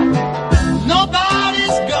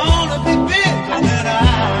 Nobody's gonna be bigger than I.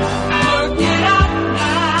 Work it out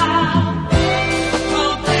now.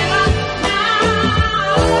 Pump it up now.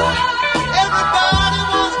 Everybody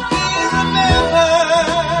wants to be remembered.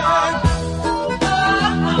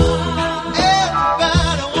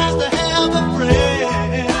 Everybody wants to have a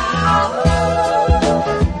friend.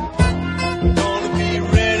 Gonna be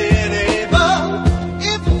ready and able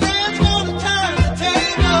if a friend's gonna turn the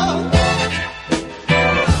table.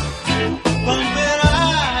 Pumping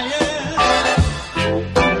iron.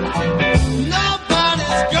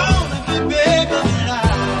 Nobody's gonna be bigger than I.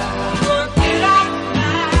 Work it out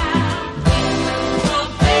now.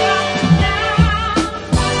 Pump it up now.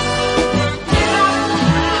 Work it out.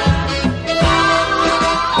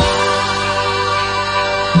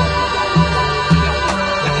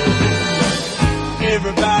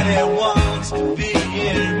 Everybody wants to be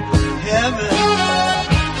in heaven.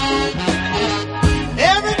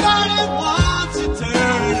 Everybody wants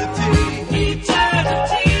eternity.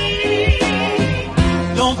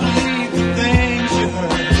 Don't believe the things you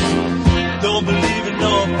heard. Don't believe in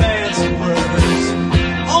no fancy words.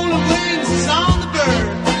 Only wings is on the bird.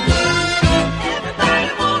 Everybody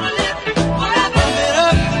wanna live forever. Pump it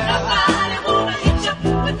up now. Nobody wanna hit you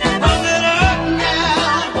with that. Pump it up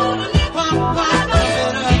now. Pump it up now.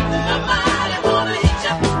 Nobody wanna hit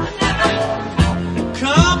you with that.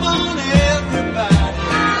 Come on, everybody.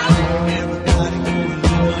 Everybody gonna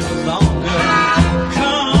live longer.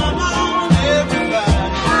 Come on, everybody.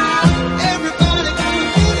 Everybody gonna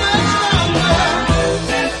be much stronger.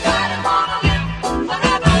 Everybody wanna live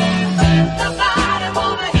forever. Nobody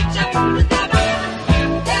wanna hit you with that.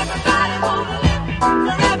 Everybody wanna live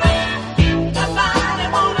forever. Nobody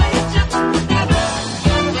wanna hit you with that.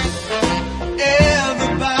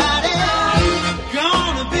 Everybody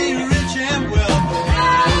gonna be rich and wealthy.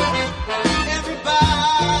 Everybody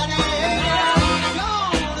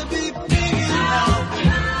gonna be big and healthy.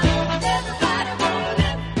 Everybody wanna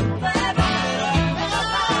live forever.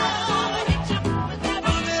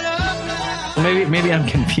 Maybe I'm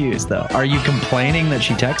confused though. Are you complaining that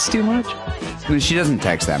she texts too much? She doesn't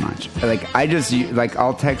text that much. Like, I just, like,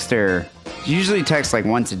 I'll text her. She usually texts like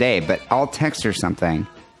once a day, but I'll text her something,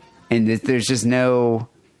 and there's just nothing,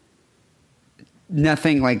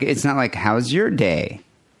 like, it's not like, how's your day?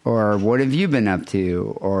 Or what have you been up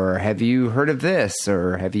to? Or have you heard of this?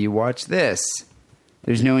 Or have you watched this?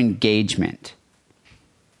 There's no engagement.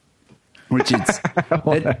 Which is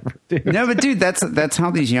no, but dude, that's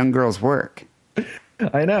how these young girls work.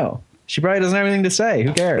 I know. She probably doesn't have anything to say.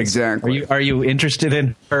 Who cares? Exactly. Are you interested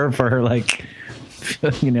in her for her, like,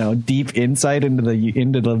 deep insight into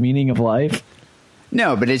the meaning of life?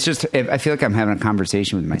 No, but it's just, I feel like I'm having a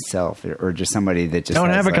conversation with myself, or just somebody that just don't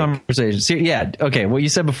has, have a like, conversation. See, yeah, okay. What you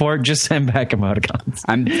said before, just send back emoticons.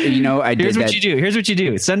 I did Here's what that. you do. Here's what you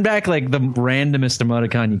do. Send back like the randomest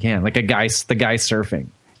emoticon you can, like the guy surfing.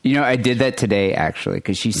 I did that today actually,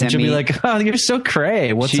 because she sent me. She'll be like, "Oh, you're so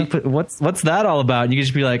cray. What's that all about?" And you can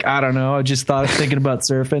just be like, "I don't know. I just thought of thinking about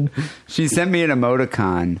surfing." She sent me an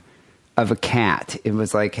emoticon of a cat. It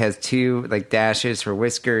was like, has two like dashes for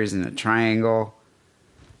whiskers and a triangle,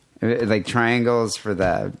 like triangles for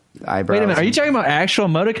the eyebrows. Wait a minute. Are you talking about actual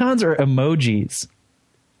emoticons or emojis?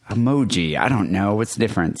 Emoji. I don't know. What's the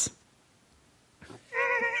difference?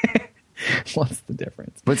 What's the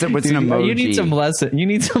difference? What's an emoji? You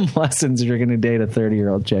need some lessons if you're going to date a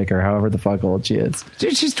 30-year-old chick or however the fuck old she is.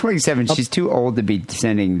 Dude, she's 27. She's too old to be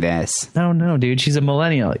sending this. No, dude. She's a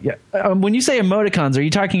millennial. Yeah. When you say emoticons, are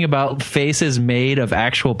you talking about faces made of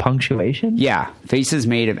actual punctuation? Yeah, faces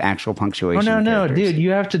made of actual punctuation. Oh no, characters. dude.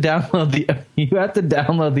 You have to download the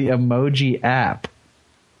emoji app.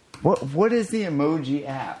 What is the emoji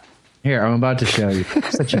app? Here, I'm about to show you.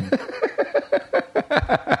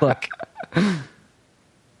 Look.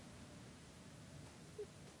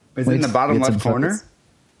 Is it in the bottom left corner?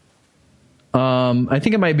 I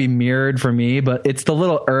think it might be mirrored for me, but it's the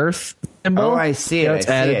little Earth symbol. Oh, I see it. It's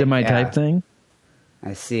added to my type thing.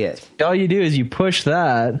 I see it. All you do is you push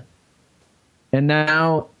that, And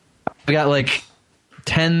now I got like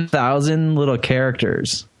 10,000 little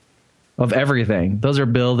characters of everything. Those are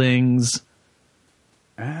buildings.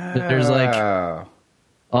 There's like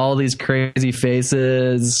all these crazy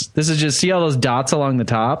faces. This is just, see all those dots along the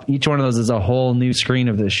top? Each one of those is a whole new screen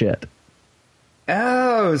of this shit.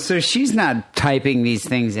 Oh, so she's not typing these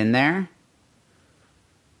things in there?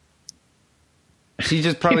 She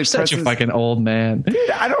just probably You're such a fucking old man.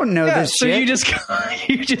 Dude, I don't know this so shit.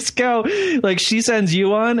 you just go, like, she sends you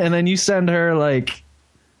one, and then you send her like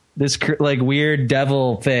this like weird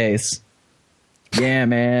devil face. Yeah,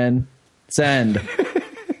 man. Send.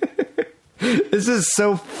 This is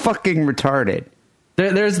so fucking retarded.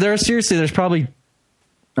 There's seriously, there's probably,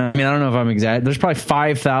 I mean, I don't know if I'm exaggerating. There's probably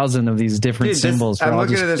 5,000 of these different symbols. For I'm all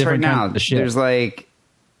looking just at this right different now. kinds of shit. There's like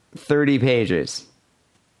 30 pages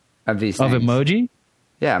of these things. Of emoji?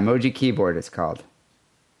 Yeah, Emoji Keyboard it's called.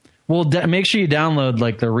 Well, make sure you download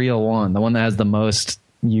like the real one, the one that has the most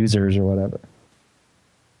users or whatever.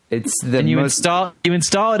 It's the and you most...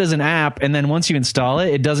 install it as an app, and then once you install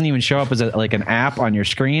it, it doesn't even show up as like an app on your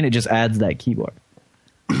screen. It just adds that keyboard.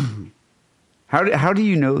 How do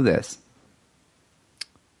you know this?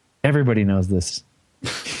 Everybody knows this.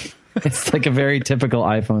 It's like a very typical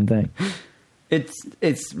iPhone thing.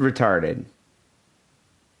 It's retarded.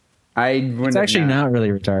 It's actually not really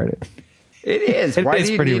retarded. It is. Why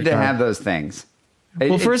do you need to have those things?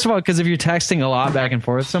 Well, first of all, because if you're texting a lot back and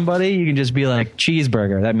forth with somebody, you can just be like,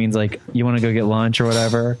 cheeseburger. That means like you want to go get lunch or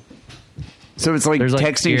whatever. So it's like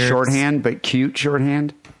texting shorthand, but cute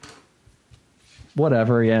shorthand?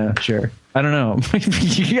 Whatever, yeah, sure. I don't know. I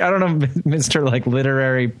don't know, Mr. like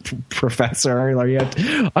literary professor. Like,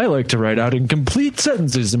 I like to write out incomplete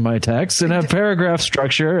sentences in my text and have paragraph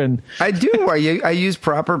structure. And I do. I use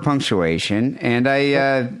proper punctuation, and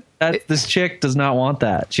this chick does not want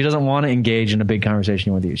that. She doesn't want to engage in a big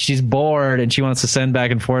conversation with you. She's bored, and she wants to send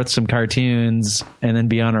back and forth some cartoons and then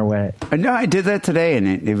be on her way. No, I did that today, and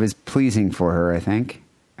it was pleasing for her, I think.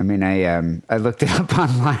 I mean, I looked it up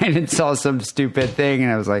online and saw some stupid thing,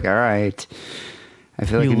 and I was like, all right. I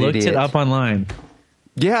feel like an idiot. You looked it up online?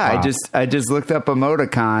 Yeah, Wow. I just looked up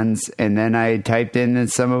emoticons, and then I typed in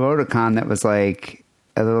some emoticon that was like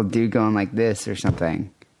a little dude going like this or something.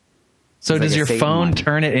 So does like your phone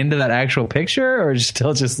turn it into that actual picture, or it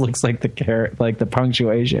still just looks like like the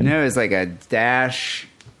punctuation? No, it's like a dash,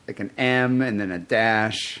 like an M, and then a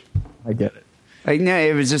dash. I get it. Like, no,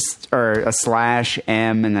 it was just, or a slash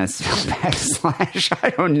M and a backslash. I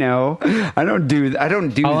don't know. I don't do that.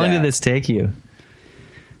 How long did this take you?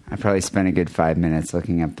 I probably spent a good 5 minutes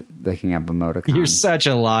looking up emoticons. You're such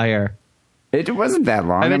a liar. It wasn't that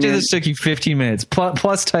long. I bet you this took you 15 minutes,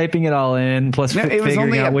 plus typing it all in, plus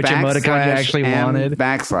figuring out which emoticon you actually wanted.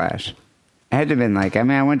 Backslash. I had to have been like, I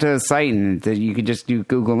mean, I went to a site and you could just do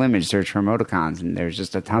Google image search for emoticons, and there's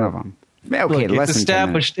just a ton of them. Okay, look, less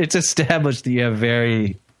than it's established that you have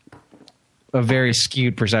a very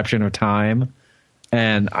skewed perception of time,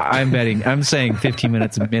 and I'm saying 15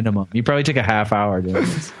 minutes minimum. You probably took a half hour doing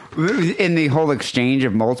this. In the whole exchange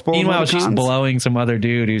of multiple Meanwhile, emoticons? she's blowing some other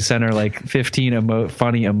dude who sent her like 15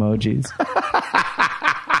 funny emojis.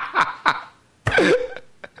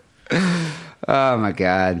 Oh my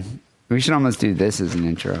god. We should almost do this as an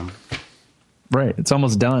intro. Right. It's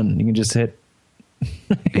almost done. You can just hit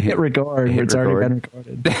record. It's already been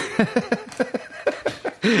recorded.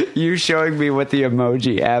 You showing me what the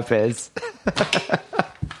emoji app is.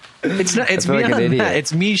 It's not. It's beyond like that.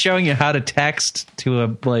 It's me showing you how to text to a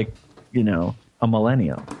a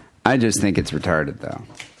millennial. I just think it's retarded, though.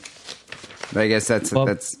 But I guess that's But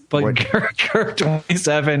what...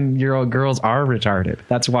 27-year-old girls are retarded.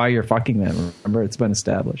 That's why you're fucking them. Remember, it's been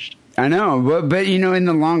established. I know, but in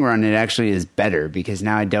the long run, it actually is better because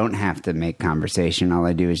now I don't have to make conversation. All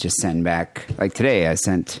I do is just send back. Like today, I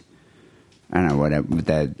sent, I don't know what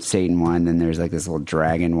that Satan one. Then there's like this little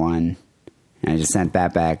dragon one, and I just sent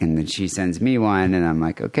that back, and then she sends me one, and I'm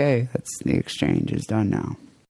like, okay, the exchange is done now.